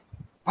tolerate,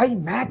 भाई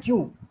मैं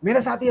क्यों,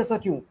 मेरे साथ ही ऐसा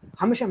क्यों,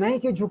 हमेशा मैं ही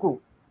क्यों झुकूं?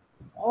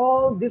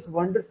 All these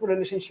wonderful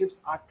relationships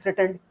are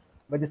threatened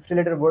by this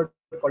 3-letter word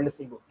called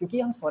as ego. क्योंकि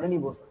हम सॉरी नहीं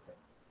बोल सकते,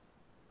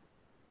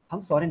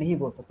 हम सॉरी नहीं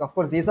बोल सकते। ऑफ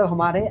कोर्स ये सब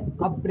हमारे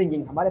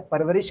अपब्रिंगिंग, हमारे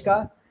परवरिश का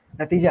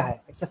नतीजा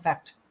है। It's a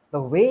fact.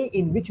 The way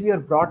in which we are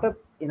brought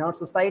up in our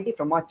society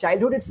from our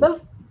childhood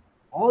itself,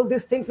 all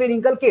this things will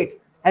inculcate,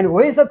 and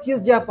वही सब चीज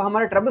जब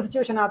हमारा ट्रबल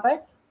सिचुएशन आता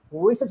है,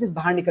 वही सब चीज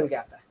बाहर निकल के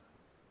आता है।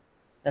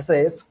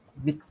 ऐसे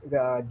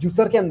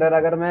जूसर के अंदर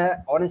अगर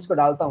मैं ऑरेंज को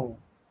डालता हूँ,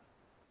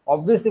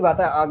 ऑब्वियस सी बात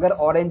है, अगर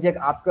ऑरेंज एक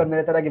आपके और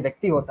मेरे तरह के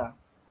व्यक्ति होता,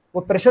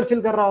 वो प्रेशर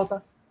फील कर रहा होता,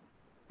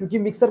 क्योंकि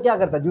मिक्सर क्या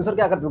करता है, जूसर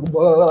क्या करता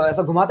है,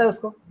 ऐसा घुमाता है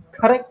उसको।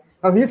 करेक्ट।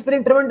 अब ही इज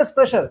फीलिंग ट्रेमेंडस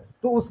प्रेशर,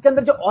 तो उसके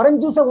अंदर जो ऑरेंज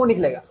जूस है वो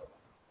निकलेगा।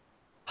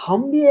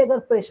 हम भी अगर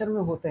प्रेशर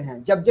में होते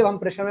हैं, जब हम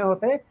प्रेशर में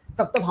होते हैं,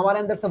 तब हमारे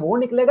अंदर से वो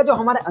निकलेगा जो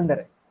हमारे अंदर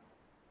है।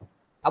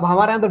 अब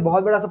हमारे अंदर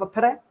बहुत बड़ा सा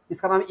पत्थर है,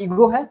 इसका नाम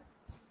ईगो है,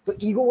 तो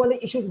ईगो वाले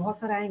इश्यूज बहुत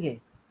सारे आएंगे,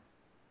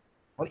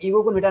 और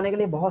ईगो को मिटाने के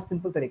लिए बहुत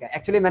सिंपल तरीका है।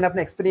 एक्चुअली मैंने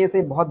अपने एक्सपीरियंस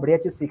से बहुत बढ़िया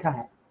चीज सीखा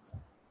है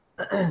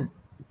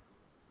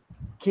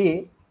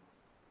कि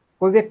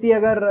कोई व्यक्ति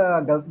अगर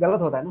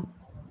गलत होता है ना,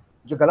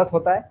 जो गलत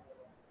होता है,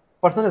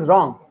 person is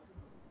wrong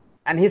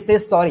and he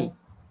says sorry,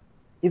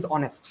 is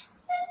honest,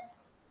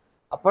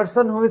 A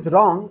person who is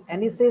wrong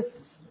and he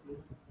says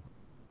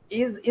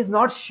is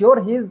not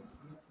sure he's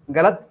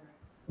galat,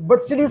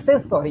 but still he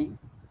says sorry,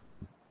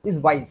 is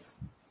wise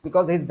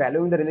because he's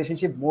valuing the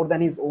relationship more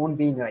than his own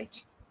being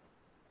right.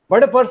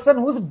 But a person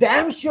who's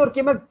damn sure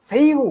कि मैं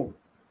सही हूँ,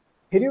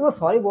 फिर भी वो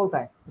sorry बोलता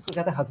है, उसको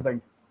कहते हैं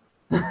हस्बैंड.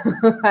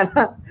 है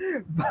ना?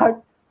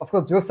 But of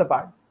course jokes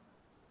apart,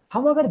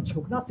 हम अगर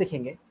झुकना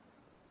सीखेंगे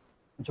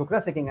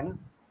ना,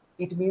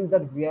 it means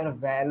that we are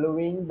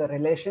valuing the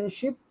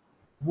relationship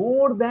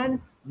more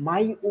than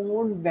my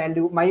own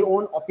value, my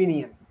own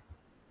opinion.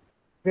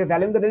 We are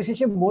valuing the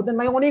relationship more than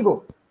my own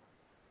ego.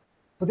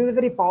 So this is a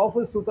very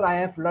powerful sutra I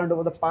have learned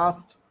over the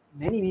past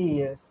many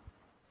years.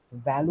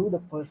 Value the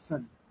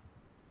person,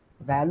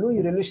 value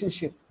your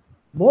relationship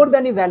more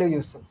than you value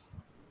yourself.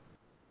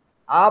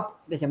 आप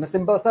देखिए, मैं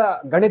simple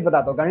सा गणित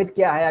बताता हूँ. गणित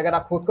क्या है? अगर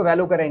आप खुद को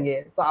वैल्यू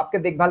करेंगे तो आपके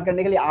देखभाल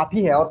करने के लिए आप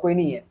ही है और कोई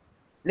नहीं है.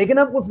 लेकिन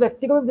आप उस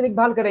व्यक्ति को भी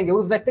देखभाल करेंगे,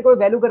 उस व्यक्ति को भी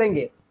वैल्यू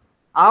करेंगे.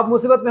 आप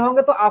मुसीबत में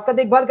होंगे तो आपका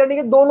देखभाल करने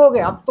के दो लोग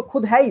हैं, आप तो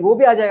खुद है ही, वो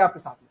भी आ जाएगा आपके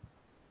साथ में.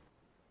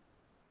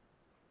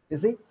 You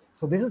see,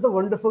 so this is the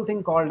wonderful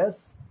thing called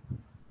as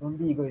don't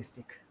be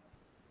egoistic,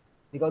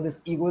 because this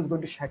ego is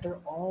going to shatter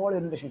all your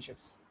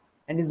relationships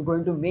and is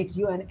going to make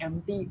you an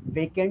empty,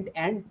 vacant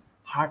and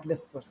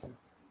heartless person.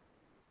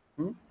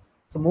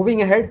 So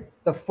moving ahead,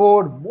 the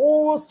 4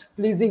 most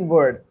pleasing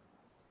word.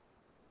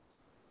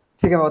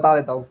 ठीक है, मैं बता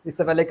देता हूँ,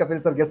 इससे पहले Kapil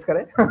sir guess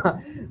करें.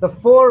 The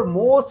 4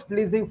 most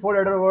pleasing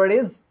 4-letter word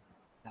is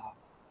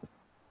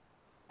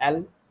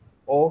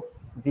LOVE.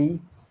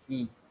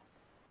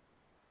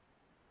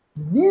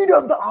 Need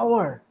of the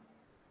hour.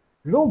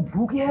 लोग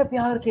भूखे हैं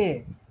प्यार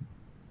के.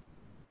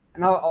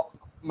 Now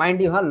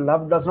mind you,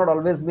 love does not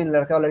always mean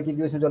लड़का और लड़की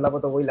के बीच में जो love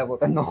होता है वही love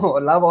होता है. No,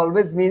 love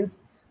always means,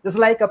 just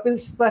like Kapil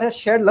sir has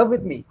shared love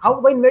with me. How?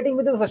 By inviting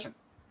me to the session.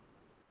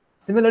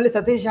 Similarly,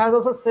 Satish has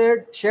also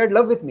shared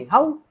love with me.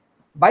 How?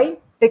 By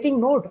taking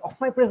note of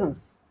my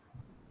presence.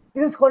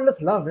 This is called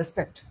as love,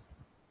 respect.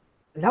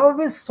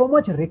 Love is so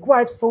much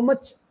required, so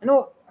much,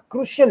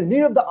 crucial,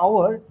 need of the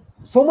hour.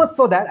 So much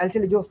so that I'll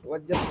tell you just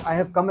I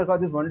have come across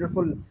this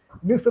wonderful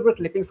newspaper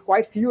clippings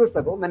quite few years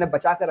ago. मैंने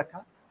बचा कर रखा,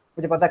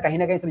 मुझे पता कहीं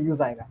ना कहीं से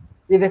यूज आएगा.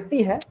 ये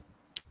व्यक्ति है,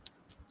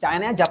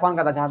 चाइना या जापान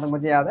का था जहां तक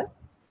मुझे याद है.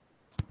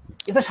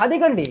 इसने शादी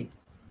कर ली.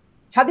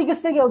 शादी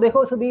किससे किया?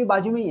 देखो सभी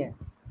बाजू में ही है.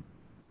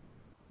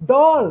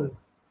 Doll,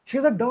 she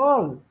is a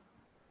doll.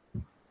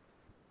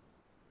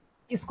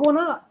 इसको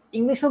ना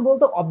इंग्लिश में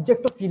बोलते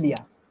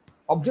ऑब्जेक्टोफिलिया.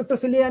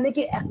 ऑब्जेक्टोफिलिया यानी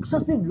कि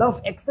excessive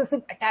love,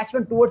 excessive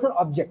attachment towards an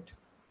object.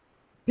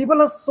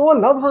 People are so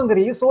love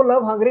hungry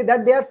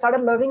that they are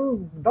started loving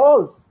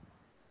dolls.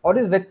 और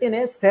इस व्यक्ति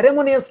ने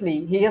ceremoniously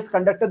he has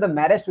conducted the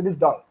marriage to this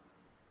doll,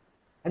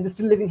 and they're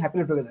still living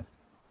happily together.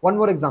 One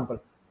more example,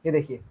 ये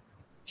देखिए,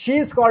 she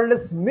is called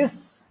as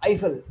Miss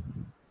Eiffel.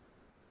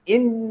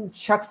 इन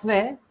शख्स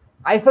ने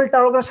Eiffel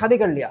tower का शादी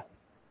कर लिया.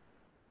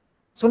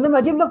 सुनने में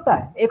अजीब लगता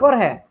है. एक और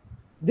है,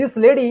 this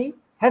lady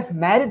has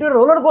married a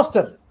roller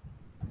coaster.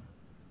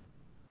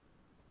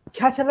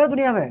 क्या चल रहा है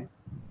दुनिया में?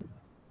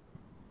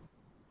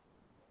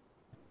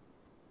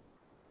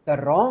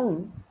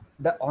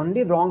 The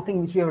only wrong thing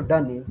which we have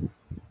done is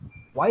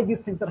why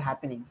these things are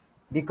happening,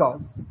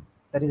 because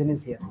the reason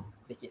is here.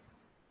 देखिए,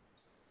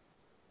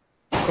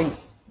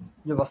 things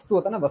जो वस्तु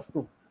होता है ना,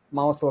 वस्तु,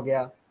 माउस हो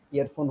गया,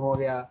 ईयरफोन हो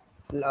गया,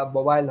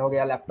 मोबाइल हो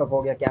गया, लैपटॉप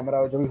हो गया,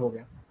 कैमरा जो भी हो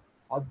गया,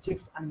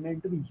 objects are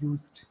meant to be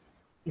used,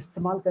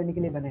 इस्तेमाल करने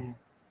के लिए बने हैं.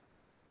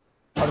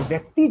 और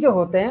व्यक्ति जो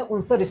होते हैं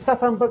उनसे रिश्ता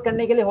संपर्क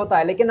करने के लिए होता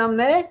है, लेकिन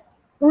हमने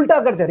उल्टा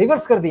कर दिया,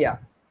 रिवर्स कर दिया.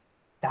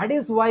 That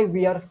is why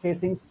we are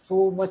facing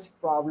so much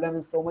problem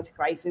and so much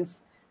crisis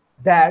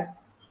that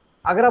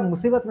अगर आप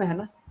मुसीबत में है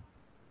ना,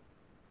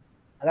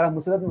 अगर आप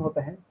मुसीबत में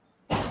होते हैं,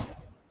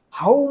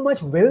 how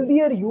much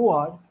wealthier you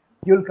are,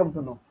 you will come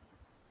to know.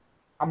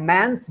 A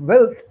man's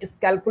wealth is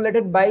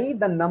calculated by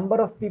the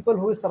number of people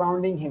who is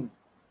surrounding him,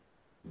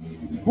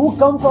 who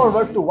come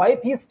forward to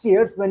wipe his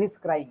tears when he's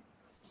crying.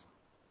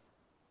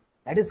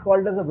 That is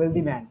called as a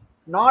wealthy man,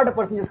 not a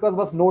person just because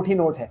बस note ही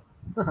note है.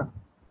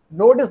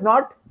 Note is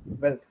not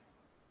wealth.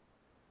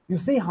 You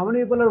see how many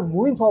people are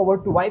moving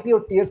forward to wipe your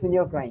tears when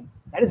you're crying.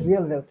 That is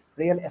real wealth,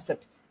 real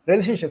asset,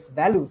 relationships,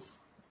 values.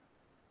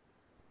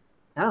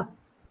 Yeah.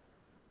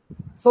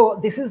 So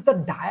this is the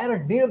dire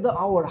need of the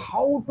hour.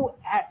 How to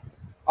act.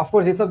 Of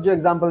course, ये सब जो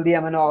example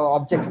दिया मैंने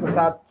object के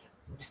साथ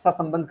रिश्ता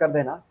संबंध कर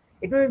देना.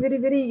 It may be very,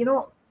 very,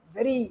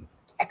 very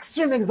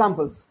extreme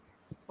examples,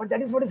 but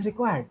that is what is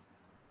required.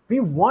 We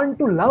want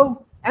to love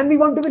and we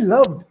want to be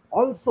loved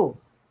also.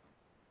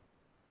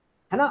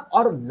 है ना?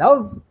 और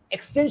love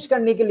exchange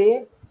करने के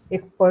लिए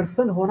एक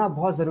पर्सन होना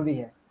बहुत जरूरी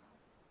है.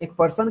 एक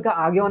पर्सन का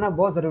आगे होना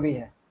बहुत जरूरी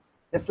है.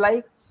 Just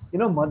like,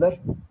 mother,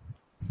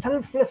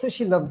 selflessly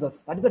she loves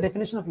us. That is the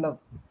definition of love.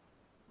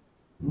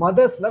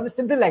 Mother's love is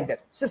simply like that.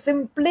 She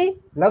simply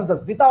loves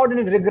us without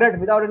any regret,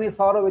 without any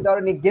sorrow, without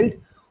any guilt,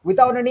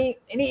 without any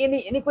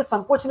कोई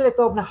संकोच नहीं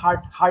रहता अपने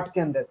heart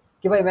के अंदर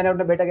कि भाई मैंने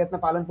अपने बेटा का इतना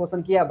पालन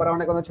पोषण किया, बड़ा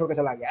होने को छोड़ के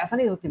चला गया. ऐसा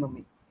नहीं सोचती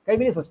मम्मी, कहीं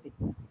भी नहीं सोचती.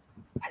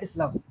 That is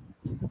love.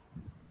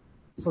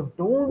 So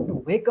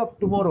don't wake up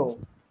tomorrow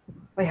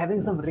by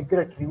having some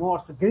regret,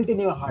 remorse, guilt in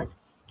your heart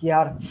कि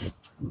यार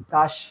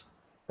काश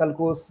कल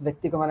को उस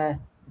व्यक्ति को मैंने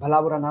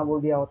भला बुरा ना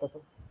बोल दिया होता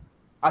तो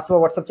आज सुबह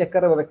व्हाट्सएप चेक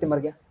कर रहे वो व्यक्ति मर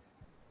गया,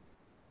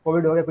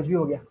 कोविड हो गया, कुछ भी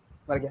हो गया,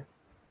 मर गया.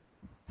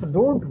 So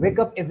don't wake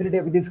up every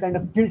day with this kind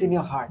of guilt in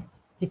your heart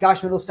कि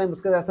काश मैंने उस टाइम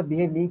उसके ऐसा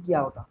बिहेव नहीं किया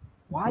होता.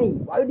 Why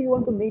do you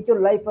want to make your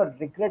life a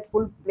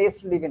regretful place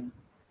to live in?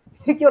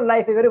 Make your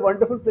life a very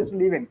wonderful place to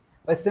live in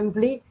by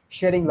simply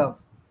sharing love.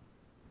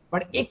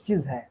 But एक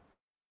चीज है,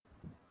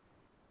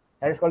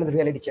 that is called as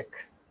reality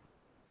check.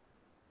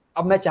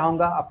 अब मैं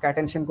चाहूंगा आपका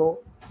attention को,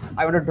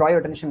 I want to draw your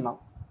attention now.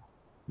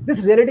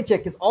 This reality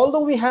check is,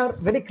 although we have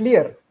very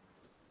clear,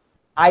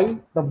 I,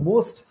 the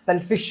most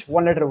selfish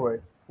one-letter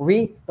word,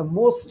 we, the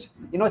most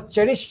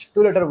cherished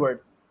two-letter word,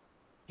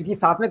 क्योंकि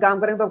साथ में काम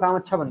करेंगे तो काम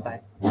अच्छा बनता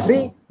है.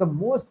 3, the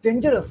most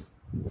dangerous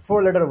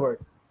four-letter word,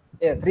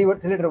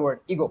 three-letter word,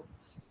 ego,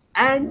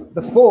 and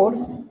the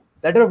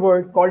 4-letter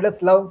word called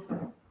as love,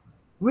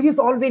 which is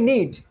all we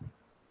need.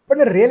 But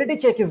the reality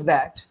check is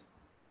that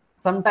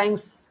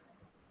sometimes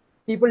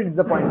people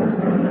disappoint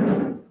us.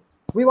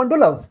 We want to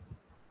love.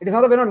 It is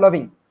not that we're not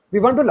loving. We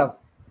want to love.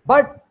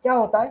 But क्या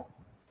होता है,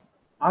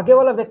 आगे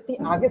वाला व्यक्ति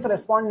आगे से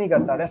respond नहीं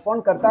करता.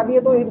 Respond करता भी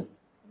है तो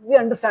we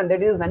understand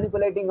that it is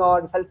manipulating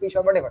or selfish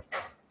or whatever.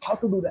 How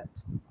to do that?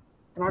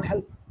 Cannot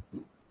help.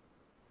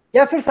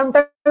 या फिर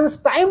sometimes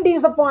time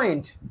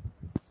disappoint.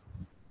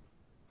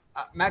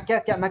 मैं क्या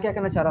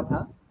कहना चाह रहा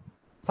था?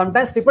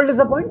 Sometimes people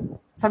disappoint,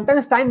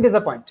 sometimes time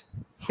disappoint.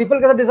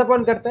 People कैसे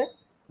disappoint करते हैं?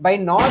 By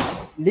not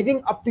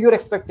living up to your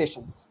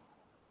expectations,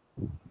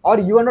 or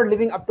you are not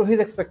living up to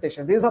his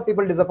expectations. This is how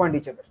people disappoint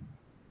each other.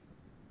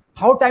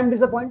 How time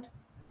disappoint?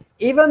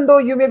 Even though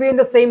you may be in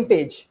the same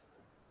page,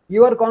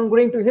 you are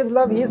congruing to his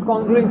love, he is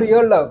congruing to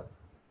your love,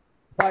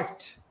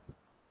 but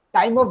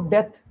time of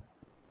death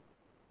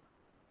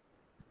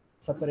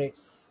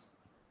separates.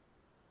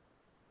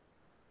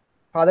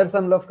 Father से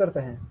हम love करते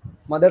हैं,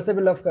 mother से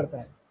भी love करता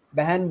है,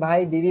 बहन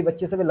भाई बीवी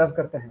बच्चे से भी लव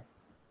करते हैं,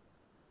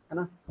 है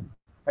ना?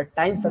 But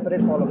time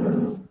separates all of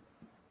us.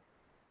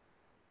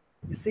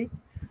 You see?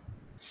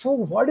 So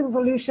what is the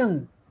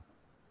solution?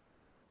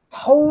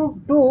 How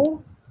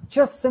to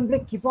just simply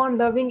keep on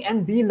loving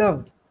and be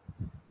loved?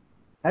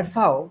 That's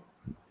how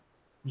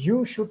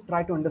you should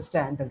try to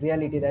understand the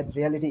reality. That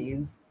reality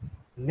is,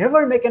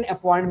 never make an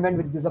appointment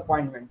with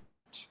disappointment.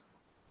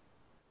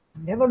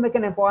 Never make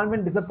an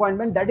appointment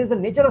disappointment. That is the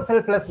nature of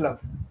selfless love.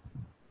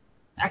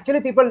 Actually,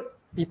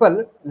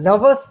 people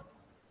love us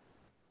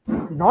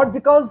not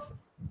because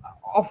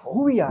of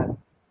who we are,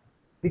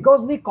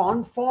 because we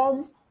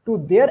conform to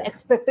their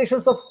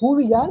expectations of who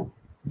we are.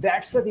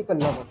 That's why people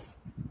love us.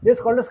 This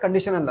is called as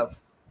conditional love.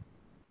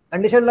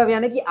 Conditional love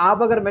यानी कि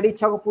आप अगर मेरी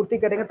इच्छा को पूर्ति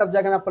करेंगे तब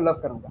जाकर मैं आपको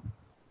लव करूंगा.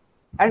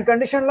 And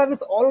conditional love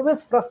is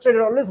always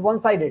frustrated, always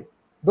one-sided.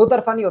 दो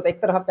तरफा नहीं होता,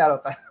 एक तरफा प्यार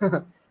होता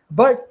है.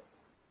 But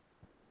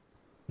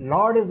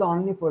Lord is the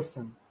only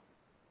person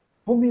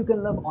whom you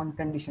can love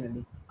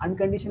unconditionally.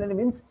 Unconditionally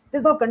means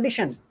there's no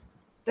condition.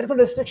 There is no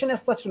restriction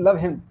as such to love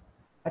him.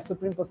 That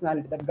Supreme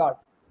Personality, that God.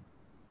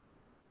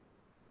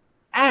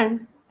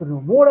 And to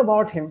know more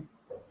about him,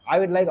 I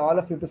would like all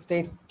of you to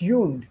stay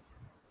tuned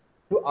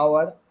to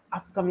our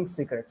upcoming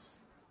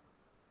secrets.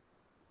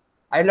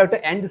 I'd love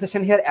to end the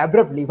session here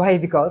abruptly. Why?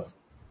 Because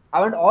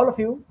I want all of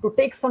you to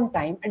take some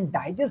time and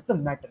digest the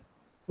matter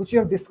which we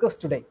have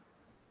discussed today.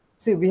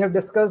 See, we have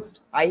discussed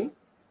I,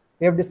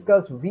 we have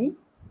discussed we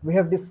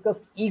have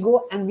discussed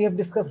ego, and we have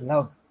discussed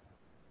love.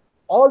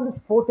 All these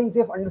 4 things we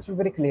have understood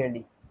very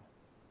clearly.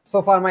 So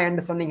far, my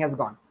understanding has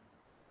gone.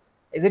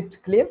 Is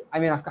it clear? I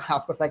mean, of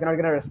course, I cannot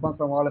get a response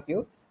from all of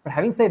you. But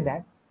having said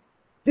that,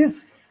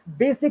 these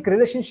basic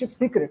relationship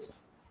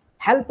secrets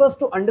help us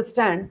to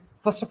understand,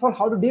 first of all,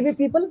 how to deal with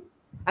people.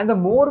 And the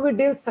more we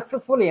deal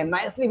successfully and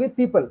nicely with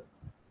people,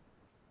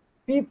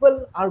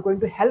 people are going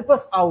to help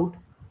us out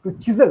to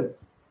chisel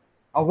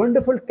a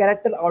wonderful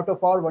character out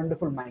of our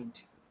wonderful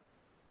mind.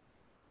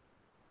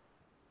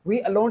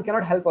 We alone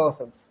cannot help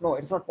ourselves. No,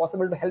 it's not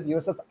possible to help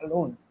yourself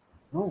alone.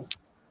 No.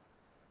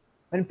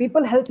 When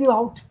people help you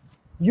out,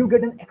 you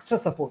get an extra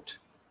support.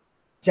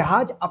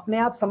 जहाज अपने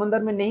आप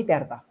समंदर में नहीं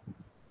तैरता.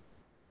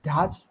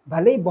 जहाज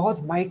भले ही बहुत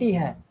माइटी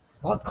है,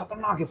 बहुत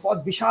खतरनाक है,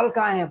 बहुत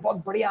विशालकाय है,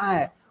 बहुत बढ़िया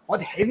है,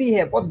 बहुत हेवी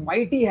है, बहुत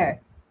माइटी है,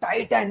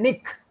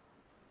 टाइटैनिक.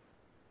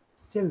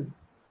 Still,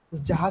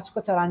 उस जहाज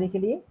को चलाने के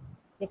लिए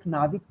एक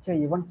नाविक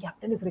चाहिए. One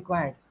captain is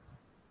required.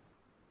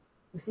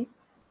 You see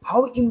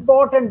how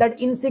important that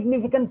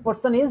insignificant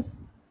person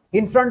is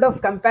in front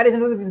of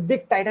comparison with this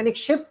big Titanic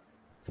ship.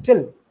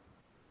 Still,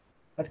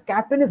 that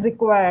captain is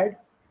required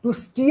to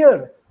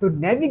steer, to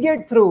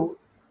navigate through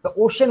the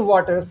ocean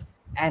waters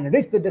and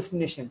reach the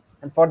destination.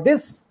 And for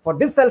this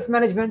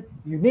self-management,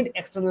 you need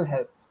external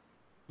help.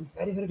 It's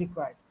very, very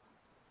required.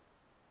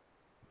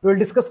 We will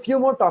discuss few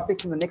more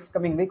topics in the next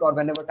coming week, or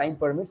whenever time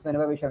permits,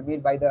 whenever we shall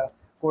meet by the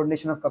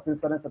coordination of Kapil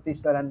sir and Satish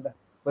sir and the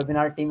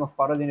webinar team of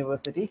Parallel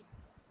University.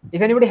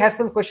 If anybody has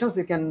some questions,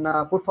 you can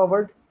put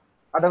forward.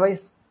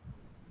 Otherwise,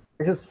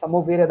 this is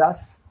Samo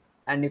Veeradas,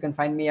 and you can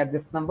find me at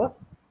this number.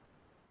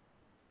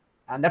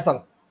 And that's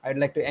all. I'd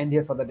like to end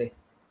here for the day.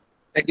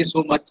 Thank you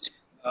so much,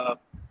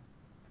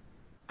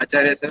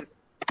 Acharya sir.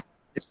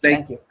 It's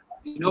like, Thank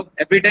you.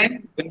 every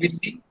time when we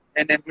see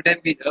and every time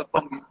we hear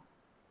from you,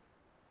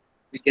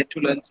 we get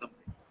to learn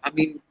something. I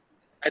mean,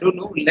 I don't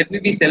know, let me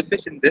be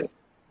selfish in this,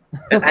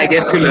 that I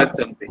get to learn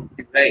something,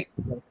 right?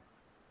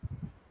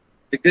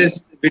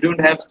 Because we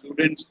don't have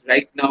students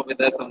right now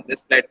with us on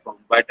this platform,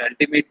 but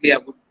ultimately, I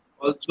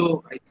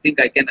think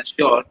I can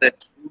assure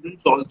that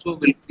students also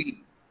will feel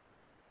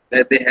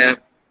that they have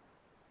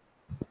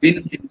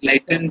been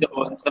enlightened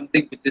on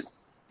something which is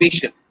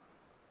special.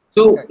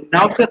 So Okay.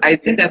 now, sir, I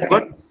think I've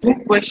got two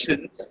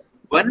questions.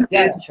 One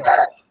Yeah, is yeah,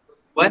 sure.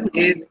 one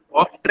is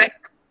off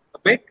track a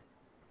bit,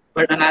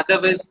 but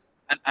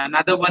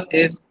another one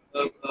is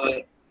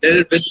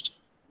little which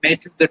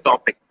matches the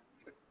topic.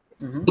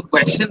 Hmm. The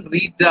question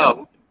reads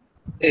out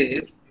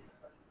is,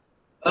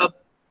 uh,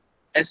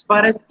 as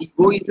far as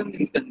egoism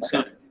is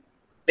concerned,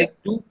 like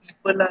two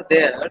people are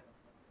there,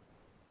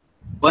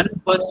 one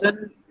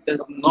person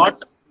does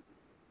not.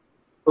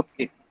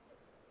 Okay,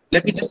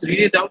 let me just read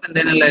it out and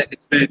then I'll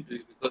explain it to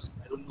you because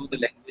I don't know the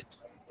language.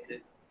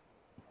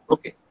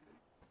 Okay,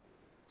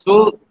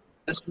 so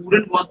the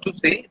student wants to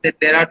say that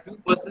there are two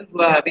persons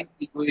who are having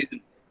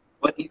egoism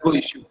or ego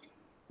issues.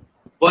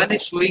 One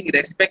is showing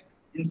respect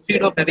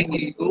instead of having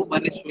ego,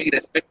 one is showing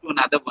respect to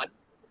another one.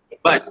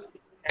 But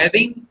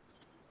having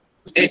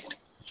it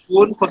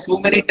shown for so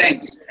many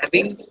times,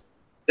 having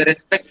the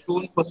respect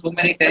shown for so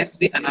many times,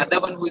 the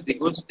another one who is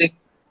egoistic,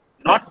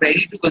 not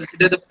ready to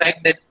consider the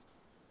fact that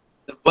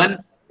the one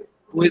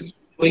who is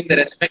showing the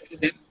respect to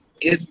him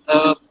is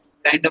a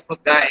kind of a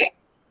guy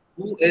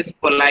who is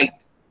polite,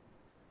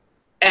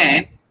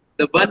 and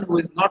the one who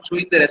is not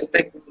showing the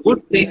respect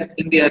would think,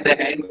 in the other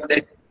hand,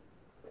 that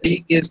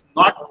he is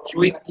not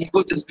showing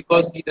ego just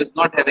because he does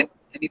not have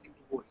anything to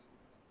hold.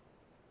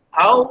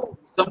 How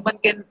someone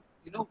can,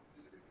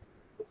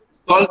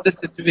 solve this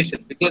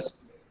situation? Because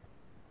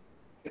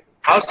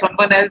how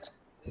someone else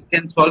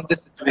can solve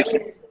this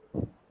situation?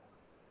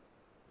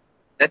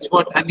 That's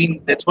what I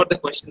mean. That's what the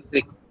question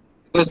says.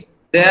 Because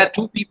there are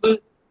two people,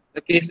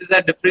 the cases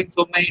are differing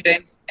so many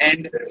times,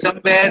 and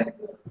somewhere,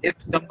 if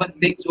someone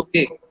thinks,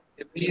 okay,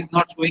 if he is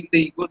not showing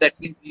the ego, that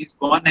means he is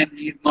gone and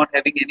he is not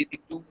having anything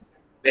to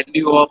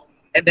value of,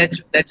 and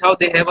that's how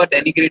they have a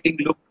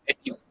denigrating look at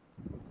you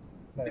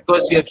Correct.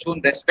 because you have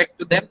shown respect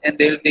to them, and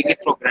they will take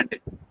it for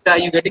granted. So, are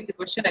you getting the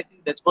question? I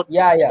think that's what.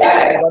 Yeah, yeah.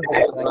 I got the question.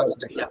 I got the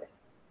question. Yeah.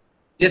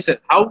 Yes, sir.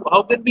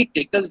 How can we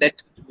tackle that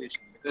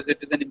situation? Because it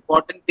is an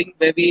important thing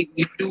where we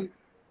need to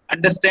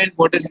understand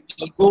what is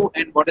ego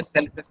and what is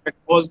self-respect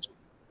also.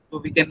 So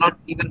we cannot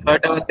even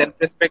hurt our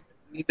self-respect,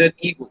 neither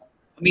ego.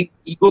 I mean,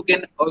 ego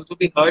can also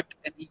be hurt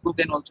and ego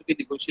can also be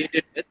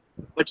negotiated with.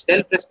 But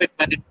self-respect,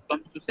 when it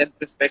comes to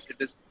self-respect,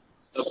 it is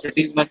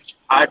pretty much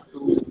hard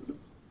to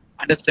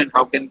understand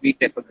how can we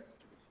tackle this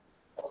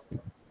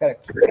situation.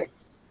 Correct.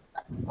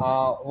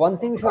 One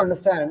thing you should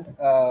understand,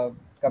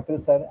 Kapil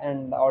sir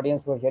and the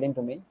audience who are hearing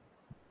to me,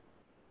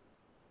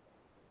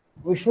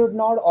 we should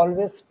not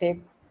always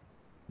take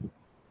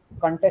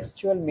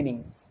contextual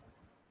meanings.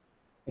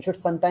 We should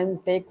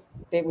sometimes take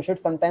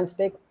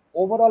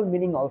overall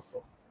meaning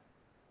also.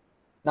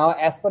 Now,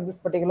 as per this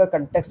particular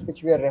context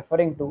which we are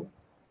referring to,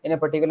 in a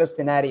particular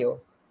scenario,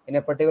 in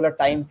a particular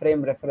time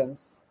frame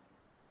reference,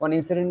 one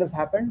incident has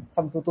happened,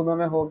 सब तू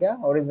में हो गया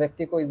और इस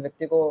व्यक्ति को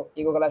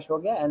ego clash हो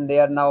गया, and they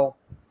are now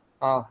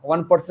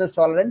one person is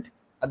tolerant,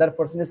 other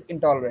person is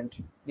intolerant,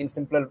 in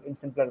simpler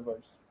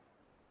words.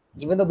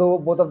 Even though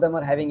both of them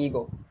are having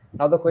ego.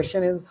 Now the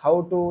question is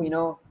how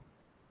to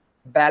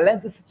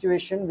balance the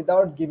situation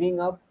without giving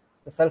up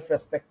the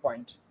self-respect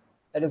point.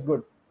 That is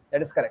good.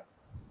 That is correct.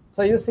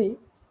 So you see,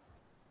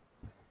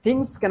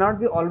 things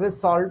cannot be always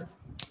solved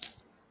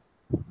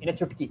in a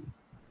chutki.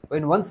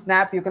 In one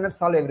snap, you cannot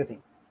solve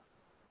everything.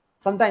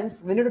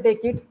 Sometimes we need to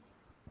take it,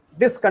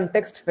 this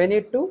context, we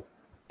need to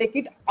take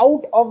it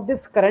out of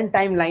this current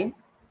timeline.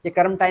 ये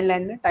current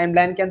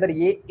timeline के अंदर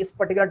ये इस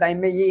particular time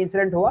में ये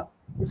incident हुआ,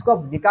 इसको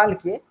आप निकाल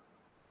के,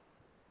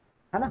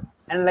 है ना,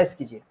 एनालाइज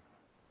कीजिए.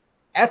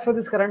 As for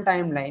this current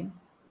timeline,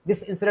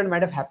 this incident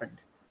might have happened.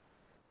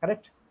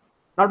 Correct?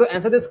 Now to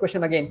answer this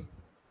question again,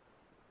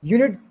 you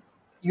need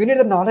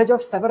the knowledge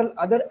of several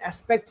other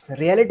aspects,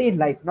 reality in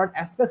life, not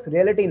aspects,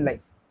 reality in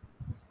life.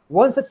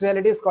 One such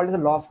reality is called as the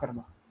law of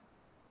karma.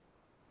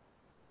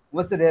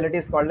 What's the reality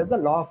is called as the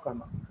law of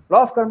karma.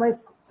 Law of karma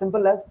is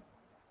simple as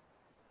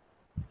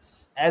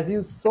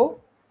you sow,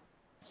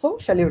 so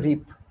shall you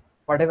reap.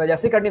 Whatever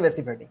जैसे करनी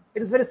वैसी बैठी.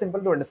 It is very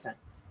simple to understand.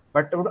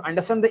 But to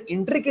understand the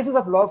intricacies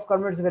of law of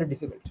karma is very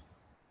difficult.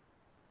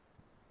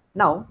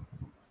 Now,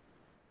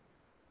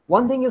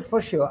 one thing is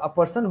for sure, a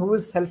person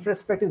whose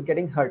self-respect is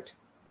getting hurt,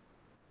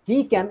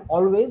 he can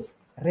always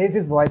raise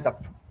his voice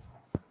up.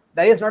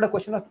 That is not a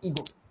question of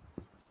ego.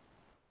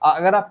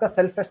 अगर आपका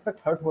self-respect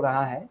hurt हो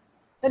रहा है,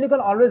 then you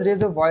can always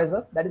raise your voice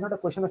up. That is not a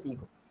question of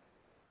ego.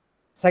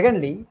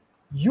 Secondly,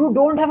 you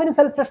don't have any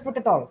self-respect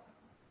at all.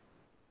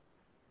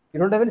 You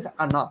don't have any.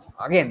 No.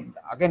 Again,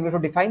 we have to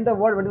define the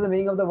word. What is the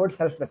meaning of the word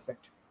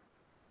self-respect?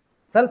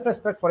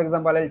 Self-respect, for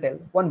example, I'll tell.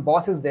 One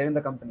boss is there in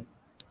the company.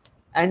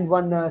 and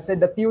one said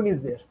the peon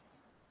is there.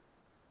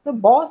 The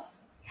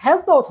boss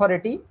has the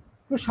authority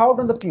to shout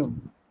on the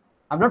peon.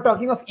 I'm not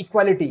talking of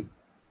equality.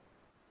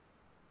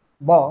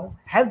 Boss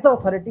has the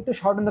authority to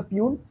shout on the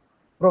peon,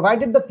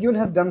 provided the peon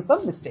has done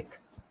some mistake.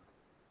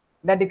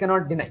 That you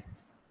cannot deny.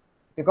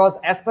 Because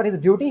as per his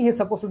duty, he is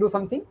supposed to do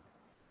something.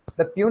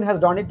 The peon has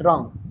done it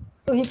wrong.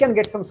 So he can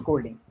get some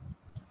scolding.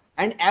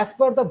 And as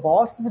per the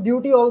boss's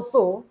duty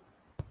also,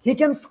 he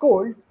can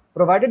scold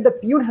provided the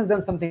peon has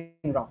done something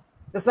wrong.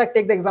 Just like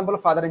take the example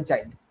of father and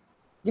child.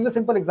 Give a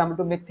simple example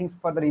to make things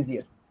further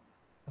easier.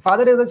 The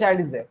father is the child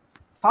is there.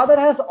 Father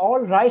has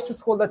all rights to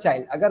scold the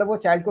child. अगर वो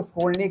child को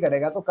scold नहीं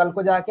करेगा तो कल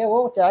को जाके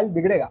वो child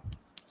बिगड़ेगा,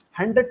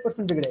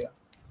 100% बिगड़ेगा.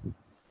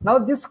 Now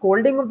this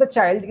scolding of the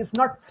child is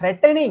not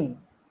threatening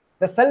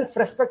the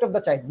self-respect of the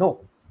child. No.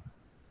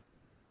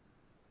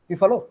 You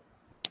follow?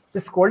 The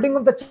scolding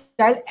of the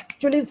child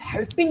actually is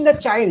helping the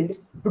child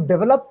to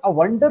develop a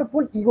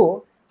wonderful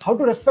ego, how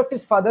to respect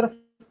his father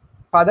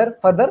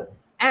further,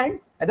 and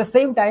at the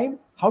same time,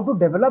 how to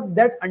develop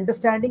that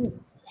understanding,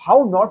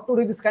 how not to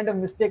do this kind of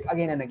mistake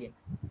again and again.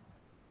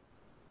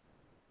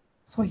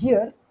 So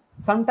here,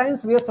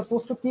 sometimes we are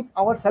supposed to keep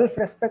our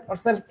self-respect or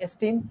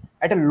self-esteem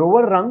at a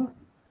lower rung,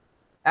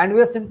 and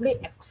we are simply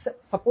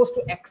supposed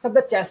to accept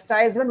the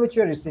chastisement which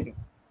we are receiving,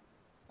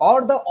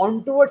 or the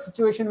untoward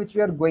situation which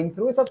we are going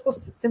through. We are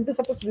simply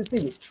supposed to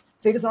receive it.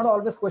 So it is not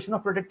always question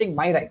of protecting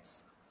my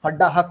rights.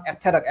 Sadda haq,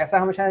 athar haq, ऐसा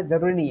हमेशा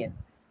जरूरी नहीं है.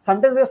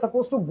 Sometimes we are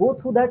supposed to go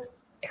through that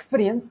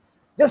experience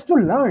just to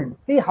learn.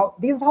 See how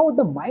this is how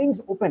the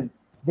minds open.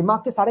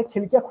 दिमाग के सारे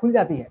खिड़कियां खुल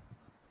जाती है.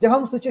 जब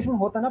हम सिचुएशन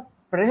होता है ना,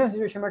 प्रेशर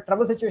सिचुएशन में,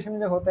 ट्रबल सिचुएशन में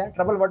जब होते हैं,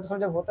 ट्रबल वाटर्स में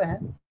जब होते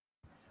हैं,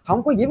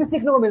 हमको ये भी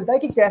सीखने को मिलता है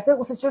कि कैसे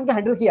उस सिचुएशन को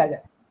हैंडल किया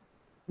जाए,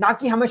 ना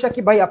कि हमेशा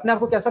कि भाई अपने आप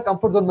को कैसा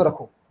कंफर्ट जोन में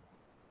रखो.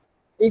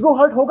 ईगो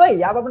हर्ट होगा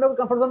ही, आप अपने को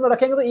कंफर्ट जोन में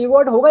रखेंगे तो ईगो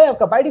हर्ट होगा ही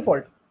आपका बाय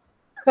डिफॉल्ट.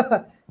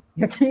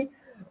 क्योंकि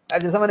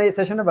जैसा मैंने इस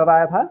सेशन में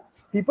बताया था,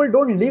 people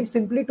don't live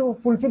simply to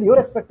fulfill your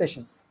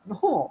expectations.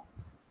 No.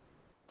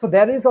 So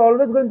there is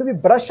always going to be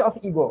brush of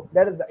ego.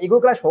 There is the ego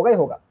crash होगा ही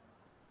होगा.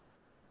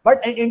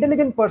 But an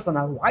intelligent person,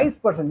 a wise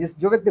person,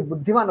 जो व्यक्ति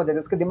बुद्धिमान हो जाए,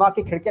 उसके दिमाग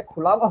की खिड़कियां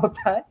खुला हुआ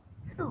होता है,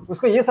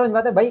 उसको ये समझ में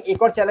आता है भाई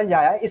एक और चैलेंज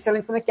आया है, इस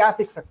चैलेंज से मैं क्या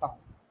सीख सकता हूँ.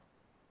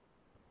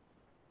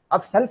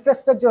 अब सेल्फ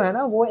रेस्पेक्ट जो है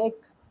ना, वो एक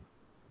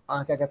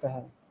क्या कहते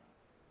हैं,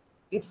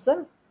 it's a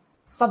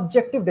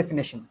subjective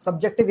definition.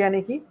 Subjective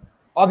यानी कि,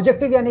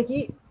 ऑब्जेक्टिव यानी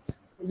कि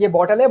ये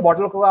बॉटल है,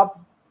 बॉटल को आप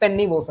पेन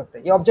नहीं बोल सकते,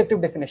 ये ऑब्जेक्टिव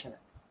डेफिनेशन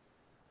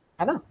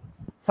है ना.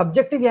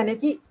 सब्जेक्टिव यानी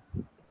कि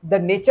the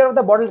nature of the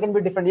bottle can be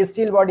different. ये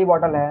स्टील बॉडी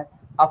बॉटल है,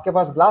 आपके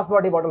पास ग्लास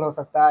बॉडी बॉटल हो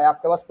सकता है,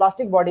 आपके पास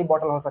प्लास्टिक बॉडी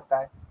बॉटल हो सकता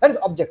है. That is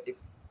objective.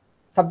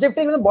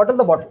 Subjective is bottle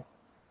the bottle.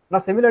 Now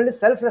similarly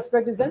self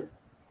respect is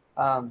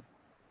then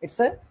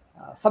it's a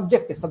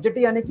subjective.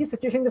 Subjective यानी कि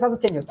सिचुएशन के साथ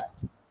चेंज होता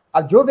है.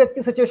 अब जो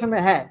व्यक्ति सिचुएशन में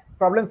है,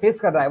 प्रॉब्लम फेस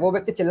कर रहा है, वो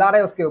व्यक्ति चिल्ला रहा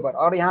है उसके ऊपर,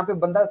 और यहाँ पे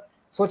बंदा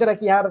सोच रहा है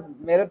कि यार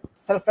मेरे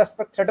सेल्फ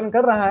रेस्पेक्ट थ्रेटन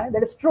कर रहा है.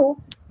 That is true.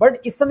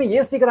 बट इस समय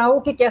ये सीख रहा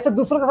हूँ कि कैसे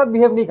दूसरों के साथ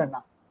बिहेव नहीं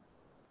करना.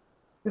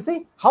 You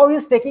see how he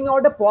is taking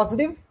out a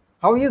positive,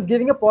 how he is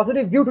giving a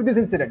positive view to this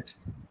incident.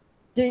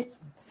 कि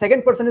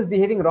second person is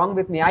behaving wrong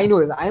with me. I know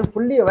this. I am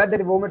fully aware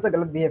that वो मेरे से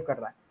गलत behave कर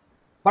रहा है.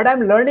 But I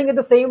am learning at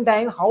the same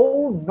time how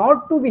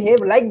not to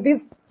behave like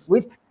this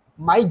with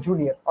my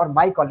junior or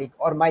my colleague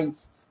or my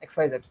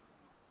XYZ.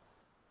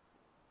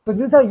 So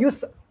this is how you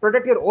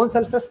protect your own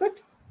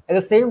self-respect. At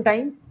the same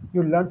time,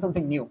 you learn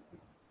something new.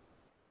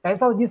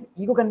 That's how this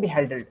ego can be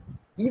handled.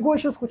 Ego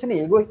issues कुछ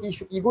नहीं.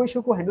 Ego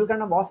issue को handle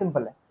करना बहुत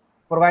simple है.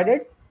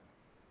 Provided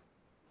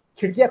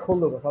खिड़कियां खोल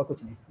दो बस, और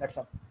कुछ नहीं. That's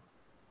all.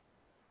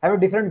 Have a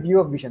different view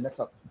of vision. That's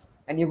all.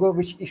 And ego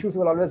issues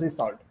will always be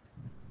solved.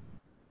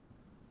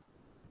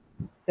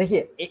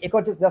 देखिए एक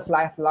और चीज जस्ट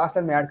लास्ट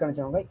टाइम मैं ऐड करना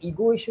चाहूंगा.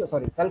 Ego issue,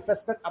 sorry, self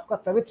respect आपका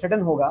तभी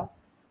थ्रेटन होगा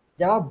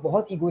जब आप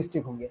बहुत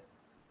ईगोइस्टिक होंगे.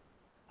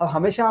 अब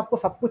हमेशा आपको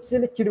सब कुछ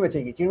से चिड़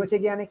मचेगी. चिड़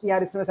मचेगी यानी कि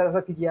यार इसने ऐसा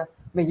क्यों किया,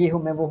 मैं ये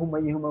हूँ, मैं वो हूँ,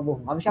 मैं ये हूँ, मैं वो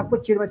हूँ. हमेशा आपको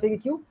चिड़ मचेगी.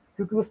 क्यों?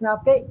 क्योंकि उसने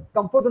आपके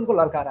कंफर्ट जोन को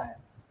लड़का है.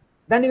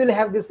 Then you will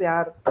have this,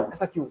 यार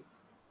ऐसा क्यों,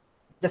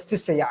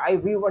 justice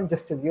चाहिए. We want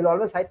justice. We will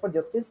always fight for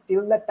justice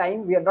till that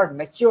time we are not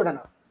matured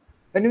enough.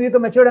 When we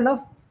become matured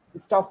enough, we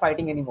stop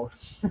fighting anymore.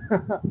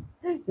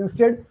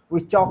 Instead,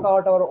 we chalk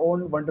out our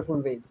own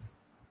wonderful ways.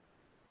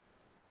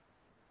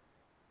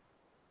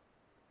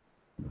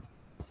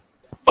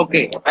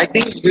 Okay, I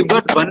think we've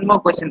got one more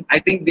question. I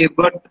think we've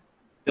got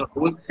the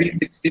whole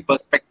 360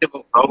 perspective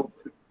of how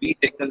should we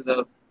tackle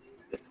the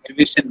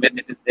situation when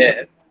it is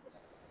there.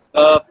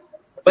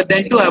 But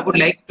then too, I would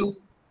like to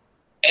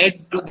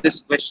add to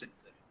this question.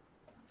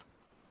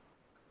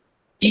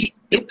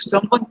 If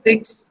someone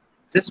thinks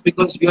just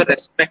because you are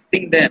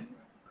respecting them,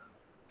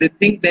 they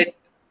think that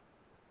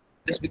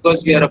just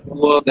because you are a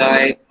poor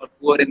guy or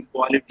poor in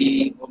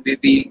quality or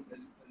maybe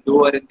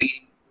lower in the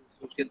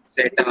social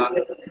strata,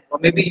 or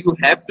maybe you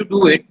have to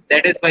do it,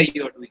 that is why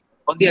you are doing it.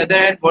 On the other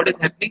hand, what is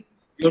happening?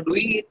 You are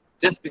doing it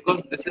just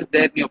because this is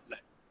there in your plan.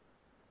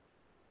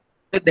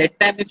 At that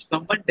time, if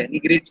someone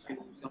denigrates you,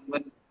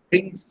 someone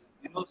thinks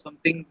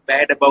something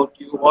bad about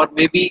you, or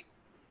maybe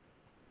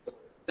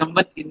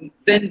someone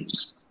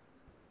intends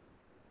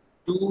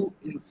to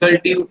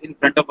insult you in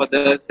front of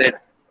others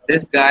that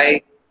this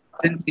guy,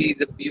 since he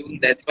is a peon,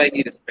 that's why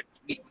he respects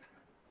me.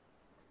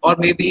 Or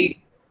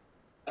maybe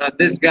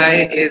this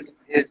guy is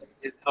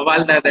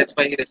Havaldar, that's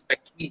why he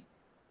respects me.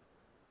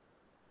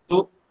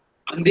 So,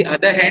 on the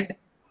other hand,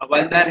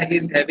 Havaldar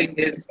is having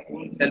his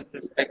own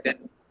self-respect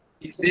and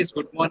he says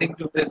good morning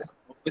to his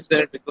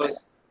officer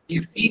because he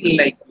feel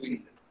like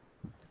doing this.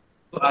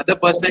 So, other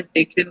person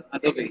takes in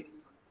other way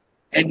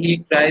and he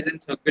tries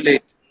and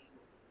circulate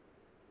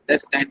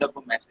this kind of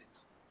a message.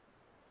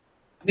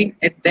 I mean,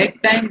 at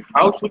that time,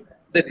 how should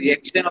the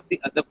reaction of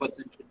the other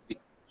person should be?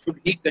 Should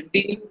he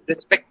continue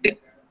respecting,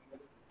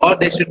 or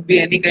there should be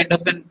any kind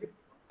of an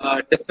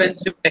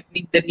defensive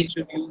technique that he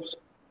should use,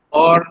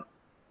 or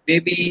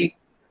maybe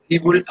he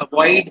will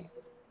avoid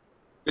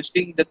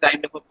wishing the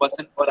kind of a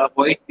person, or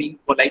avoid being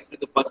polite to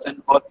the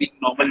person, or being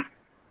normal,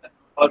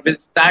 or will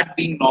start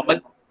being normal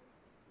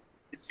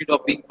instead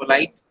of being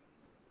polite.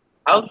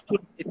 How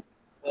should it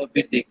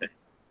be taken?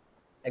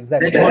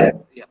 Exactly. That's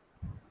what, yeah.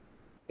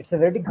 It's a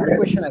very good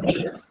question, I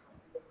think.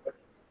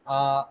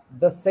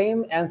 The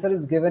same answer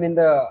is given in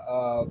the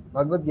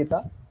Bhagavad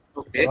Gita.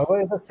 Okay.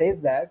 Bhagavad Gita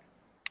says that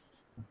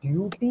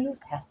duty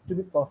has to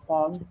be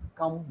performed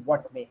come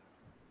what may.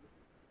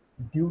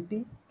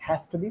 Duty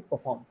has to be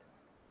performed.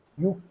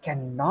 You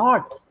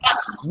cannot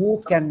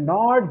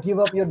give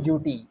up your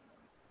duty.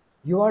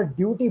 You are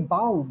duty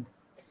bound.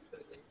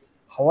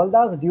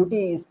 Havaldar's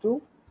duty is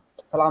to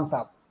salam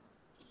saab.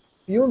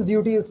 Peon's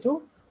duty is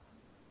to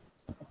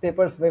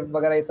papers,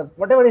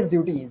 whatever his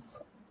duty is.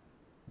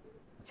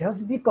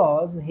 Just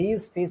because he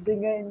is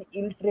facing an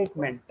ill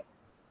treatment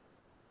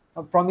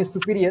from his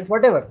superiors,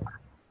 whatever,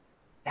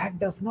 that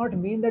does not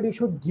mean that you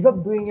should give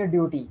up doing your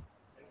duty.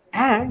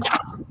 And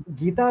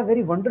Gita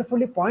very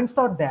wonderfully points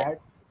out that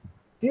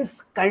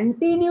this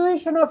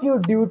continuation of your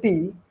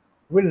duty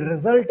will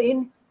result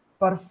in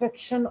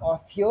perfection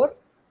of your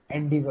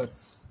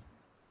endeavors.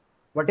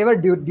 Whatever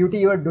duty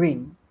you are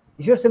doing,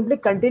 if you're simply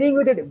continuing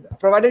with it,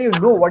 provided you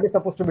know what is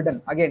supposed to be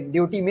done. Again,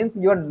 duty means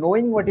you are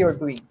knowing what you are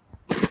doing.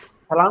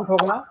 सलाम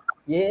ठोकना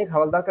ये एक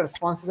हवलदार का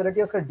responsibility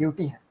है, उसका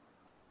duty है.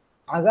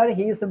 अगर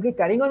he is simply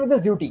carrying on with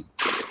his duty,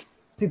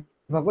 see,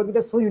 Bhagavad Gita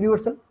is so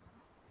universal.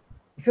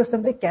 If you're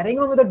simply carrying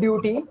on with the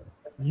duty,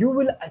 you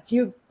will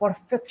achieve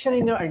perfection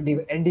in your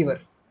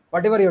endeavor,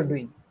 whatever you're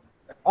doing.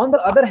 On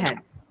the other hand,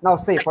 now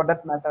say for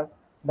that matter,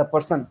 the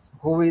person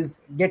who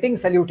is getting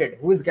saluted,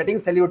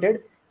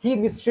 he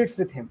mistreats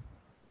with him.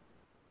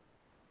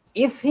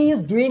 If he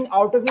is doing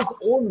out of his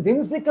own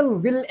whimsical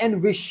will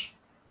and wish,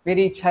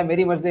 मेरी इच्छा है,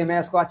 मेरी मर्जी, मैं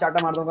इसको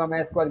चाटा मार दूंगा,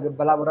 मैं इसको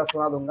भला बुरा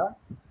सुना दूंगा,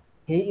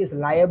 he is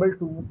liable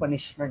to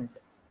punishment.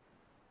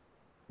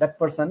 That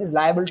person is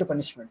liable to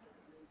punishment.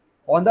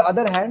 On the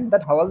other hand,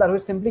 that Havaldar who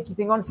is simply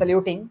keeping on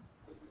saluting,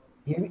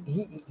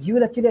 he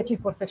will actually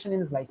achieve perfection in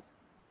his life.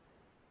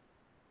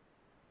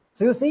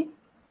 So you see,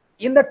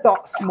 in the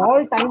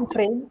small time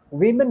frame,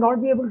 we may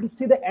not be able to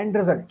see the end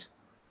result.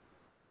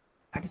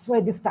 That is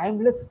why this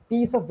timeless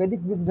piece of Vedic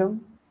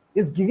wisdom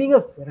is giving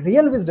us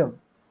real wisdom.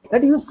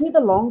 That you see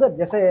the longer,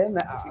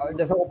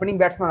 जैसे opening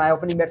batsman आया,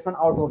 opening batsman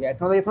out हो गया,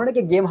 इसमें मतलब ये थोड़ा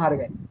कि game हार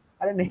गए.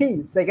 अरे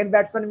नहीं, सेकंड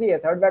बैट्समैन भी है,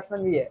 थर्ड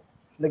बैट्समैन भी है,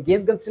 the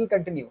game can still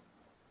continue.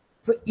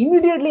 So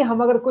immediately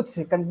हम अगर कुछ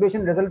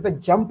कंक्लूजन रिजल्ट पे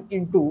jump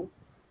into,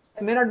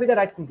 it may not be the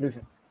right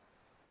conclusion.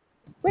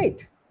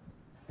 Wait,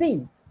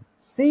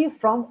 see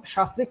from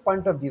Shastric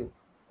point of view,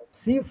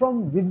 see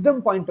from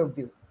wisdom point of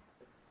view.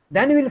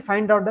 Then you will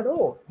find out that,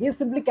 oh, he is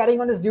simply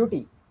carrying on his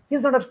duty. He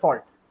is not at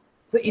fault.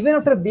 So even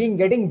after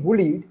getting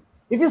bullied,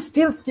 if he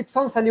still keeps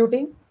on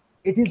saluting,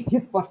 it is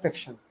his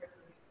perfection.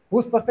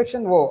 Whose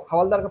perfection? वो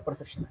हवलदार का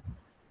perfection है.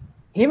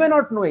 He may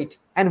not know it,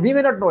 and we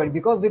may not know it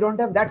because we don't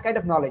have that kind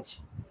of knowledge.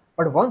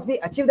 But once we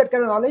achieve that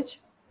kind of knowledge,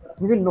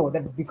 we will know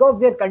that because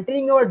we are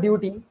continuing our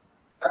duty,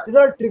 these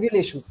are trivial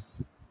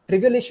issues.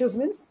 Trivial issues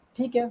means,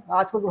 ठीक है,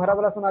 आज को भरा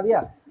भरा सुना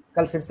दिया,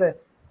 कल फिर से.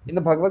 In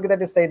the Bhagavad Gita,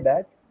 it is said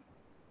that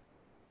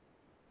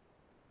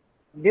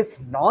this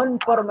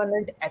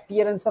non-permanent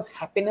appearance of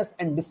happiness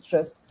and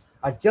distress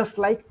are just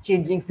like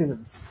changing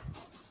seasons.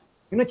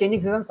 You know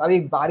changing seasons? अभी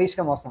बारिश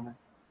का मौसम है.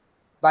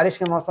 बारिश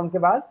के मौसम के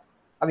बाद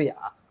अभी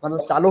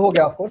मतलब चालू हो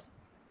गया, ऑफ कोर्स.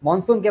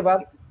 मॉनसून के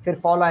बाद फिर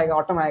फॉल आएगा,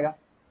 ऑटम आएगा.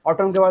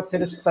 ऑटम के बाद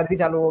फिर सर्दी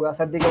चालू होगा.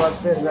 सर्दी के बाद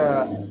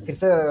फिर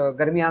से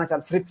गर्मी आना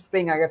चालू,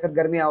 स्प्रिंग आ गया, फिर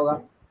गर्मी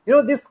होगा. You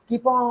know, this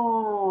keep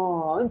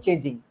on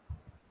changing.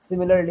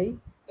 Similarly,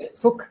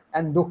 sukh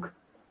and dukh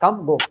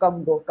come go,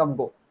 come go, come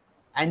go.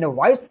 And a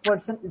wise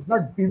person is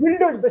not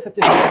bewildered by such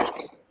a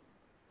situation.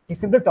 He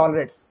simply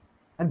tolerates.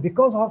 And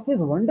because of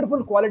his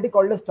wonderful quality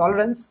called as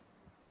tolerance,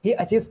 he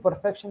achieves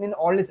perfection in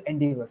all his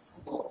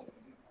endeavors.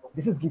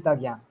 This is Gita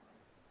Gyan.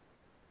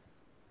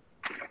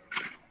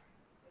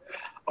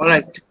 All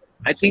right.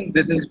 I think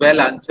this is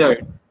well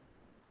answered.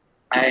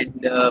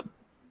 And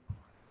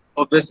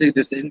obviously,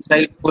 this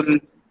insightful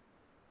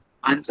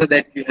answer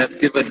that you have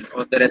given,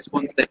 or the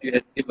response that you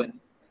have given,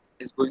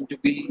 is going to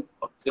be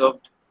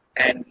observed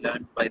and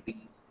learned by the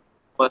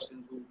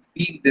persons who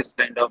feel this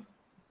kind of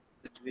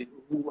situation,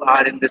 who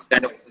are in this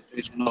kind of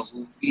situation, or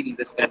who feel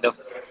this kind of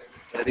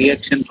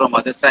reaction from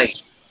other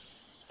side.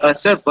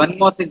 Sir, one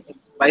more thing.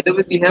 By the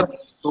way, we have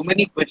so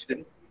many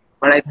questions,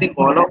 but I think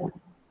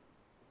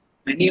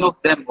many of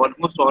them,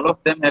 almost all of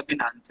them, have been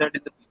answered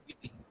in the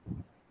PPT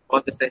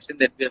or the session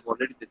that we have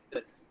already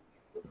discussed.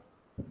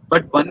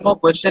 But one more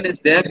question is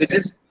there, which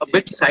is a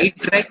bit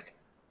sidetracked,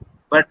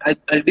 but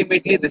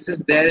ultimately this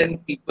is there in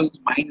people's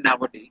mind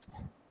nowadays.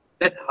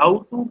 That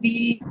how to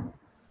be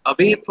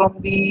away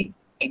from the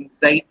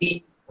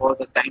anxiety or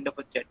the kind of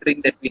a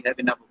chattering that we have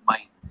in our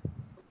mind,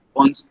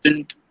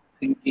 constant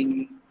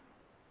thinking,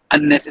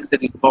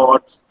 unnecessary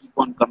thoughts keep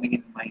on coming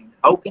in mind.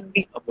 How can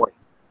we avoid?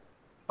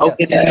 How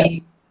Yes. can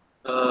we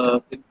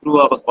improve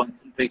our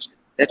concentration?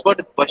 That's what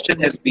the question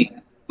has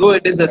been. Though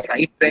it is a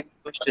sidetrack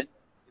question,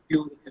 if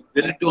you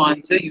willing to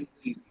answer, you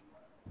please.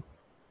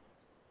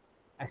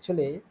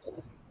 Actually,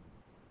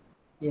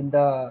 in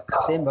the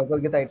same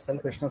Bhagavad Gita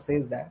itself, Krishna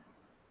says that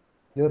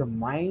your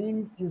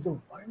mind is a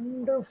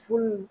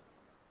wonderful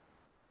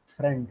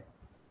friend.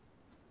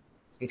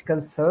 It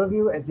can serve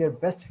you as your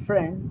best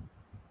friend,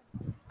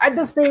 at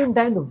the same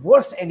time the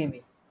worst enemy.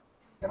 You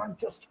cannot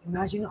just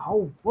imagine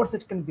how worse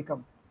it can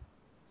become.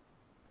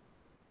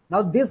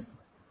 Now this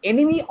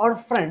enemy or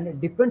friend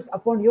depends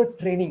upon your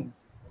training.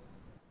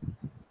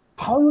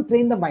 How you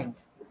train the mind.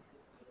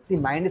 See,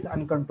 mind is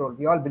uncontrolled.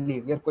 We all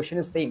believe. Your question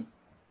is same.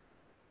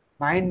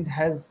 Mind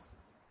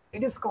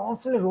it is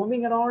constantly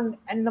roaming around,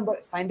 and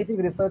scientific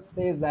research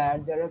says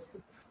that there are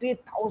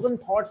 60,000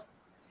 thoughts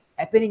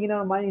happening in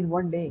our mind in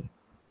one day.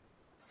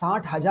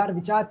 60,000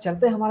 विचार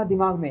चलते हैं हमारे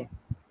दिमाग में.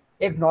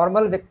 एक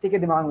normal व्यक्ति के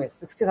दिमाग में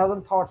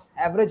 60,000 thoughts.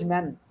 Average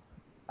man,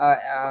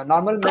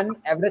 normal man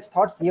average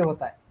thoughts ये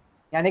होता है.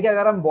 यानी कि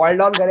अगर हम बॉइल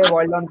डाउन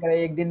करें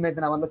एक दिन में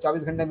इतना, मतलब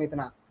 24 घंटे में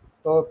इतना,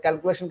 तो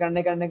कैलकुलेशन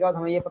करने के बाद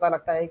हमें ये पता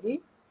लगता है कि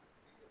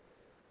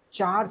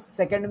 4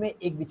 सेकंड में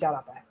एक विचार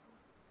आता है.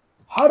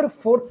 हर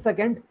 4th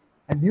second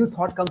a new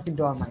thought comes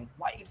into our mind.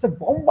 Why? It's a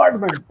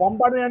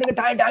bombardment. यानी कि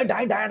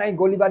ढाई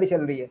गोलीबारी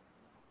चल रही है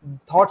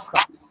थॉट्स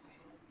का.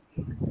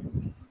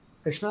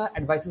 Krishna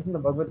advises in the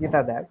Bhagavad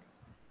Gita that,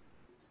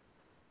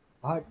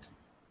 but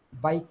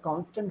by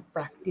constant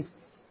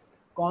practice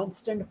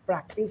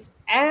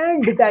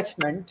and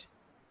detachment,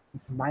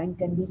 his mind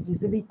can be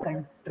easily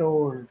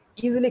controlled.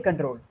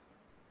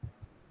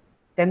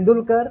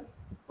 Tendulkar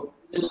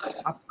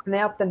अपने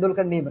आप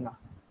तेंदुलकर नहीं बना.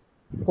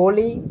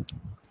 कोहली,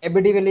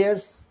 एबी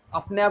डिविलियर्स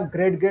अपने आप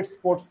ग्रेट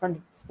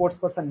स्पोर्ट्स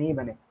पर्सन नहीं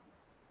बने.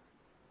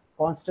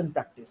 कांस्टेंट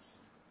प्रैक्टिस,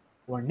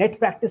 वो नेट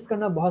प्रैक्टिस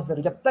करना बहुत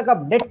जरूरी. जब तक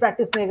आप नेट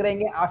प्रैक्टिस नहीं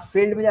करेंगे, आप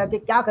फील्ड में जाके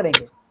क्या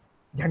करेंगे?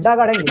 झंडा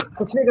गाड़ेंगे?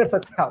 कुछ नहीं कर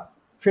सकते आप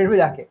फील्ड में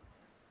जाके.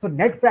 तो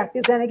नेट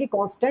प्रैक्टिस यानी कि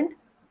constant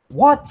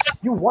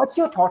watch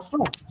your thoughts.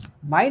 No,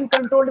 mind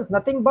control is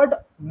nothing but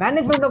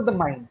management of the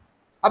mind.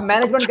 अब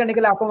मैनेजमेंट करने के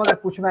लिए आपको अगर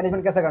पूछो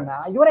मैनेजमेंट कैसे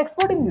करना है, you are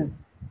expert in this.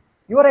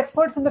 You are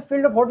experts in the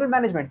field of hotel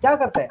management. क्या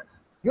करते हैं?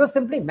 You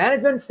simply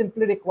management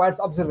simply requires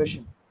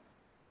observation.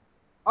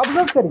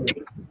 Observe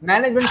करिए.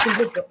 मैनेजमेंट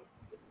सिंपली,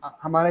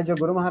 हमारे जो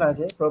गुरु महाराज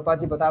है प्रभुपाद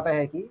जी बताते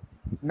हैं कि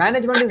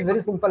management is very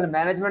simple.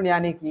 Management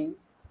यानी कि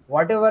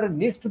what ever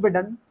needs to be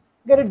done,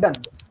 get it done.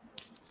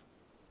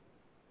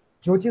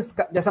 जो चीज,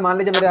 जैसे मान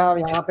लीजिए मेरे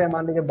यहाँ पे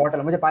मान लीजिए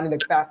बॉटल, मुझे पानी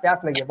लगी,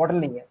 प्यास लगी है, बॉटल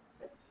नहीं है.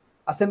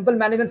 A simple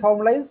management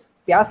formula is,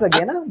 प्यास लगी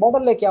है ना,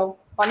 बॉटल लेके आओ,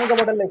 पानी का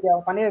बॉटल लेके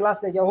आओ, पानी का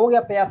ग्लास लेके आओ, हो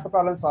गया प्यास का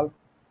प्रॉब्लम सॉल्व.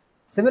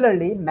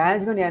 सिमिलरली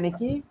मैनेजमेंट यानी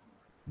कि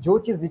जो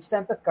चीज जिस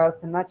टाइम पे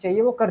करना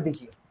चाहिए वो कर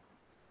दीजिए.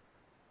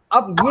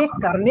 अब ये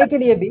करने के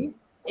लिए भी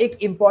एक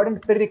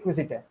इंपॉर्टेंट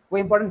प्रीरिक्विजिट है. वो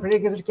इंपॉर्टेंट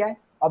प्रीरिक्विजिट क्या है?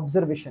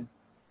 ऑब्जर्वेशन.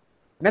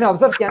 मैंने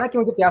ऑब्जर्व किया ना कि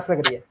मुझे प्यास लग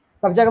रही है,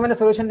 तब जाकर मैंने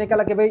सोल्यूशन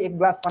निकाला कि भाई एक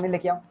ग्लास पानी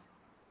लेके आओ,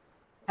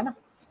 है ना.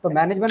 तो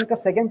मैनेजमेंट का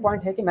सेकंड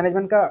पॉइंट है कि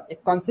मैनेजमेंट का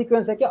एक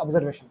कॉन्सिक्वेंस है कि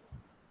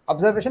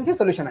ऑब्जर्वेशन फिर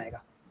सोल्यूशन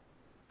आएगा,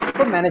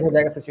 तो मैनेज हो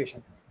जाएगा सिचुएशन.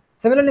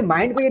 सिमिलरली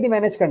माइंड को यदि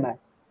मैनेज करना है,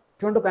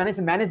 if you want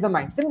to manage the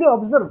mind, simply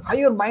observe how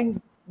your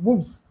mind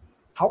moves.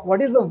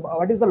 What is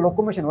the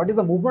locomotion, what is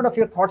the movement of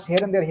your thoughts here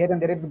and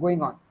there it's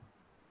going on.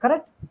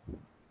 Correct?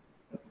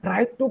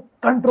 Try to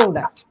control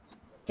that.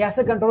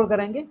 कैसे control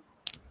करेंगे?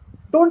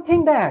 Don't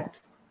think that.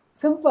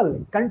 Simple.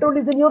 Control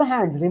is in your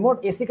hands.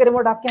 Remote, AC का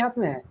remote आपके हाथ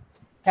में है,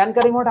 fan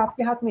का remote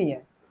आपके हाथ में ही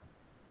है.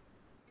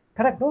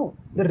 Correct? No,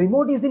 the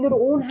remote is in your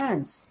own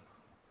hands.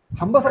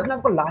 हम बस अपने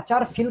आप को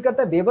लाचार फील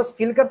करते हैं, बेबस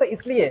फील करते हैं,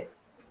 इसलिए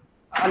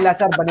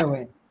लाचार बने हुए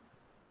हैं.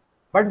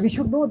 But we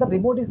should know the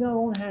remote is in our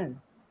own hand.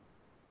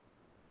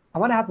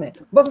 हमारे हाथ में,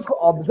 बस उसको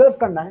ऑब्जर्व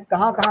करना है,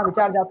 कहाँ कहाँ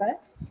विचार जाता है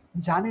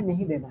जाने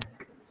नहीं देना है.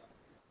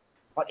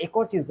 और एक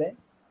और चीज है,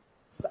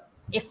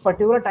 एक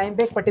पर्टिकुलर टाइम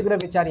पे एक पर्टिकुलर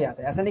विचार ही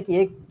आता है. ऐसा नहीं कि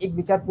एक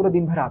विचार पूरा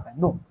दिन भर आता है.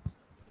 No,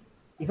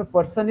 if a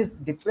person is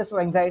depressed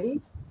और एंजाइटी,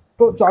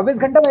 तो 24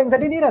 घंटा में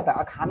एंजाइटी नहीं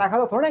रहता. खाना खा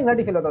तो थोड़ा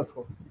एंजाइटी फील होता है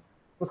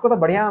उसको तो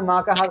बढ़िया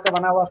माँ का हाथ का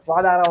बना हुआ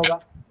स्वाद आ रहा होगा,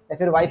 या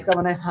फिर वाइफ का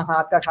बना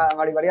हाथ का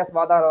बढ़िया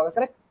स्वाद आ रहा होगा.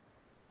 Correct?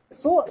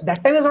 So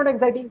that time is not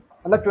anxiety.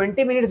 मतलब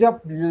 20 मिनट जो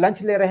आप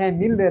लंच ले रहे हैं,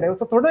 मील ले रहे हो,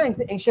 उससे थोड़ा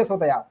एंशियस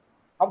होता है आप.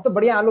 अब तो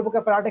बढ़िया आलू के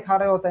पराठे खा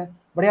रहे होते हैं,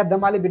 बढ़िया दम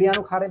वाली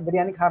बिरयानी खा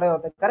रहे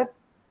होते हैं. Correct?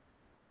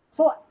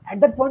 So at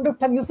that point of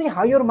time you see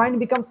how your mind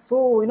becomes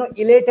so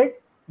elated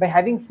by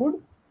having food.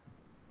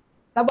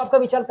 तब आपका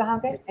विचार कहाँ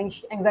का है?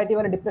 एंजाइटी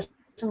वाले,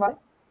 डिप्रेशन वाले.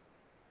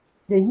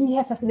 यही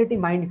है फैसिलिटी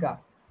माइंड का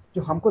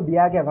जो हमको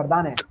दिया गया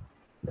वरदान है.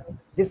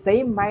 This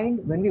same mind,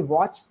 when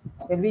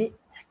we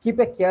keep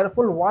a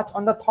careful watch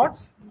on the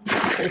thoughts,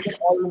 we can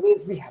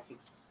always be happy.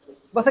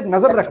 बस एक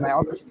नजर रखना है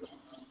और कुछ नहीं.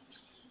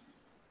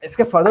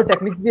 इसके फर्दर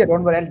टेक्निक्स भी है,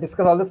 don't worry, I will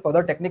discuss all this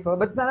further techniques,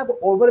 but इसने आपको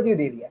ओवरव्यू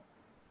दे दिया है.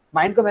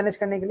 माइंड को मैनेज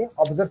करने के लिए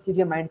ऑब्जर्व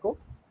कीजिए माइंड को,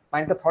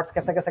 माइंड का थॉट्स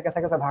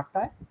कैसा भागता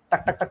है,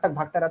 टक टक टक टक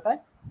भागता रहता है.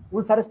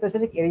 उन सारे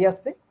स्पेसिफिक एरियाज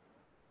पे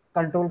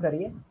कंट्रोल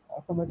करिए,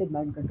 ऑटोमेटिक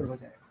माइंड कंट्रोल हो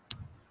जाएगा.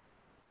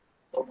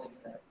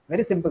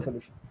 Very simple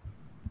solution.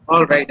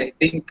 All right, I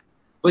think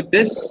with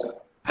this,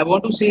 I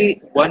want to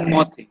say one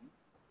more thing.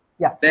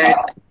 Yeah.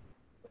 That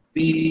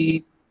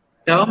the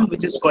term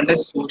which is called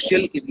as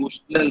social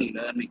emotional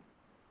learning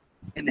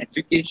in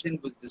education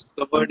was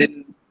discovered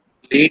in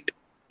late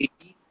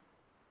 80s,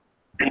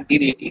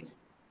 1980s,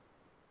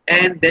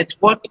 and that's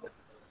what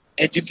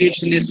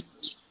education is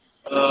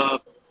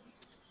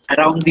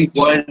around the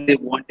world. They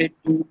wanted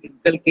to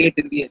inculcate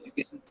in the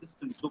education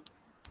system. So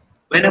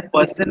when a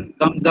person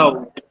comes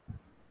out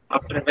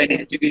after an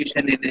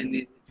education in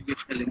an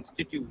educational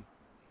institute,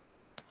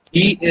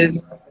 he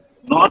is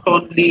not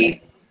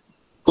only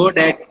good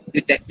at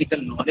the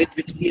technical knowledge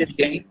which he has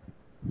gained,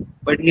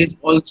 but he is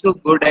also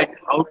good at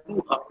how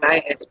to apply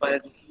as far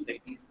as the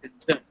society is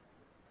concerned.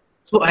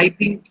 So I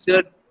think,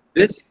 sir,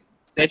 this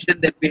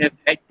session that we have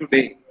had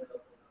today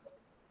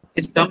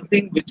is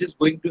something which is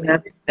going to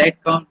have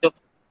that count of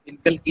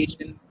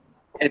inculcation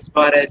as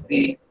far as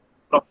the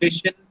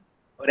profession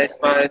or as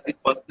far as the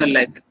personal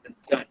life is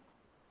concerned.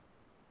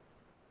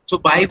 So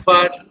by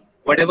far,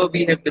 whatever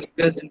we have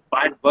discussed in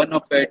part one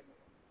of it,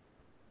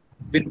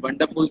 been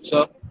wonderful,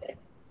 sir.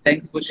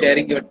 Thanks for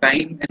sharing your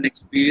time and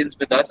experience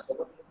with us.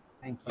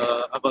 Thank you.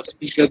 Our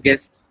speaker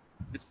guest,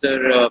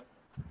 Mr.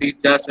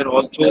 Srija sir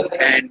also,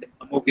 and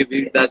Amoghi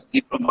Veerdas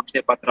ji from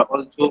Akshay Patra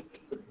also.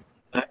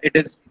 It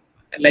is,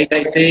 like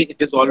I say, it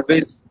is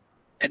always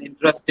an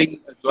interesting,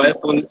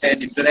 joyful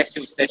and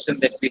interactive session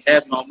that we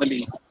have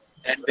normally,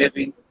 and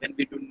when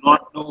we do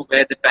not know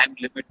where the time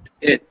limit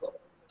is.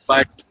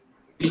 But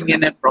being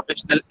in a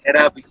professional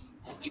era, we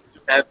need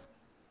to have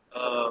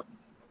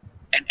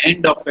an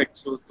end of it.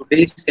 So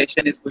today's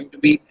session is going to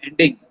be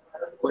ending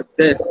with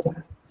this.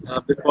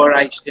 Before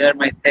I share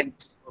my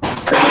thanks,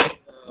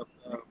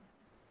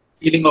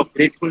 feeling of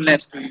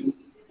gratefulness to you,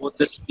 both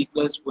the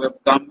speakers who have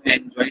come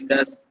and joined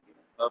us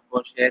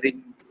for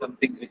sharing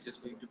something which is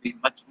going to be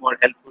much more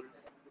helpful,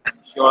 I'm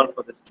sure,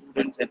 for the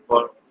students and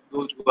for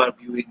those who are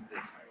viewing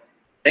this.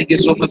 Thank you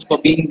so much for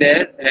being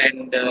there,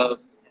 and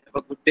have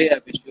a good day. I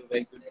wish you a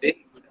very good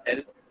day, good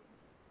health.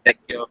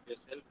 Take care of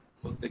yourself,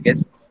 both the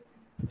guests.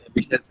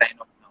 We shall sign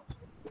off now.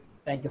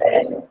 Thank you so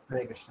much.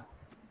 Hare Krishna.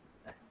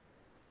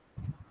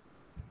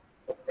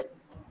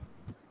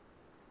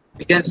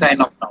 We can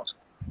sign off now.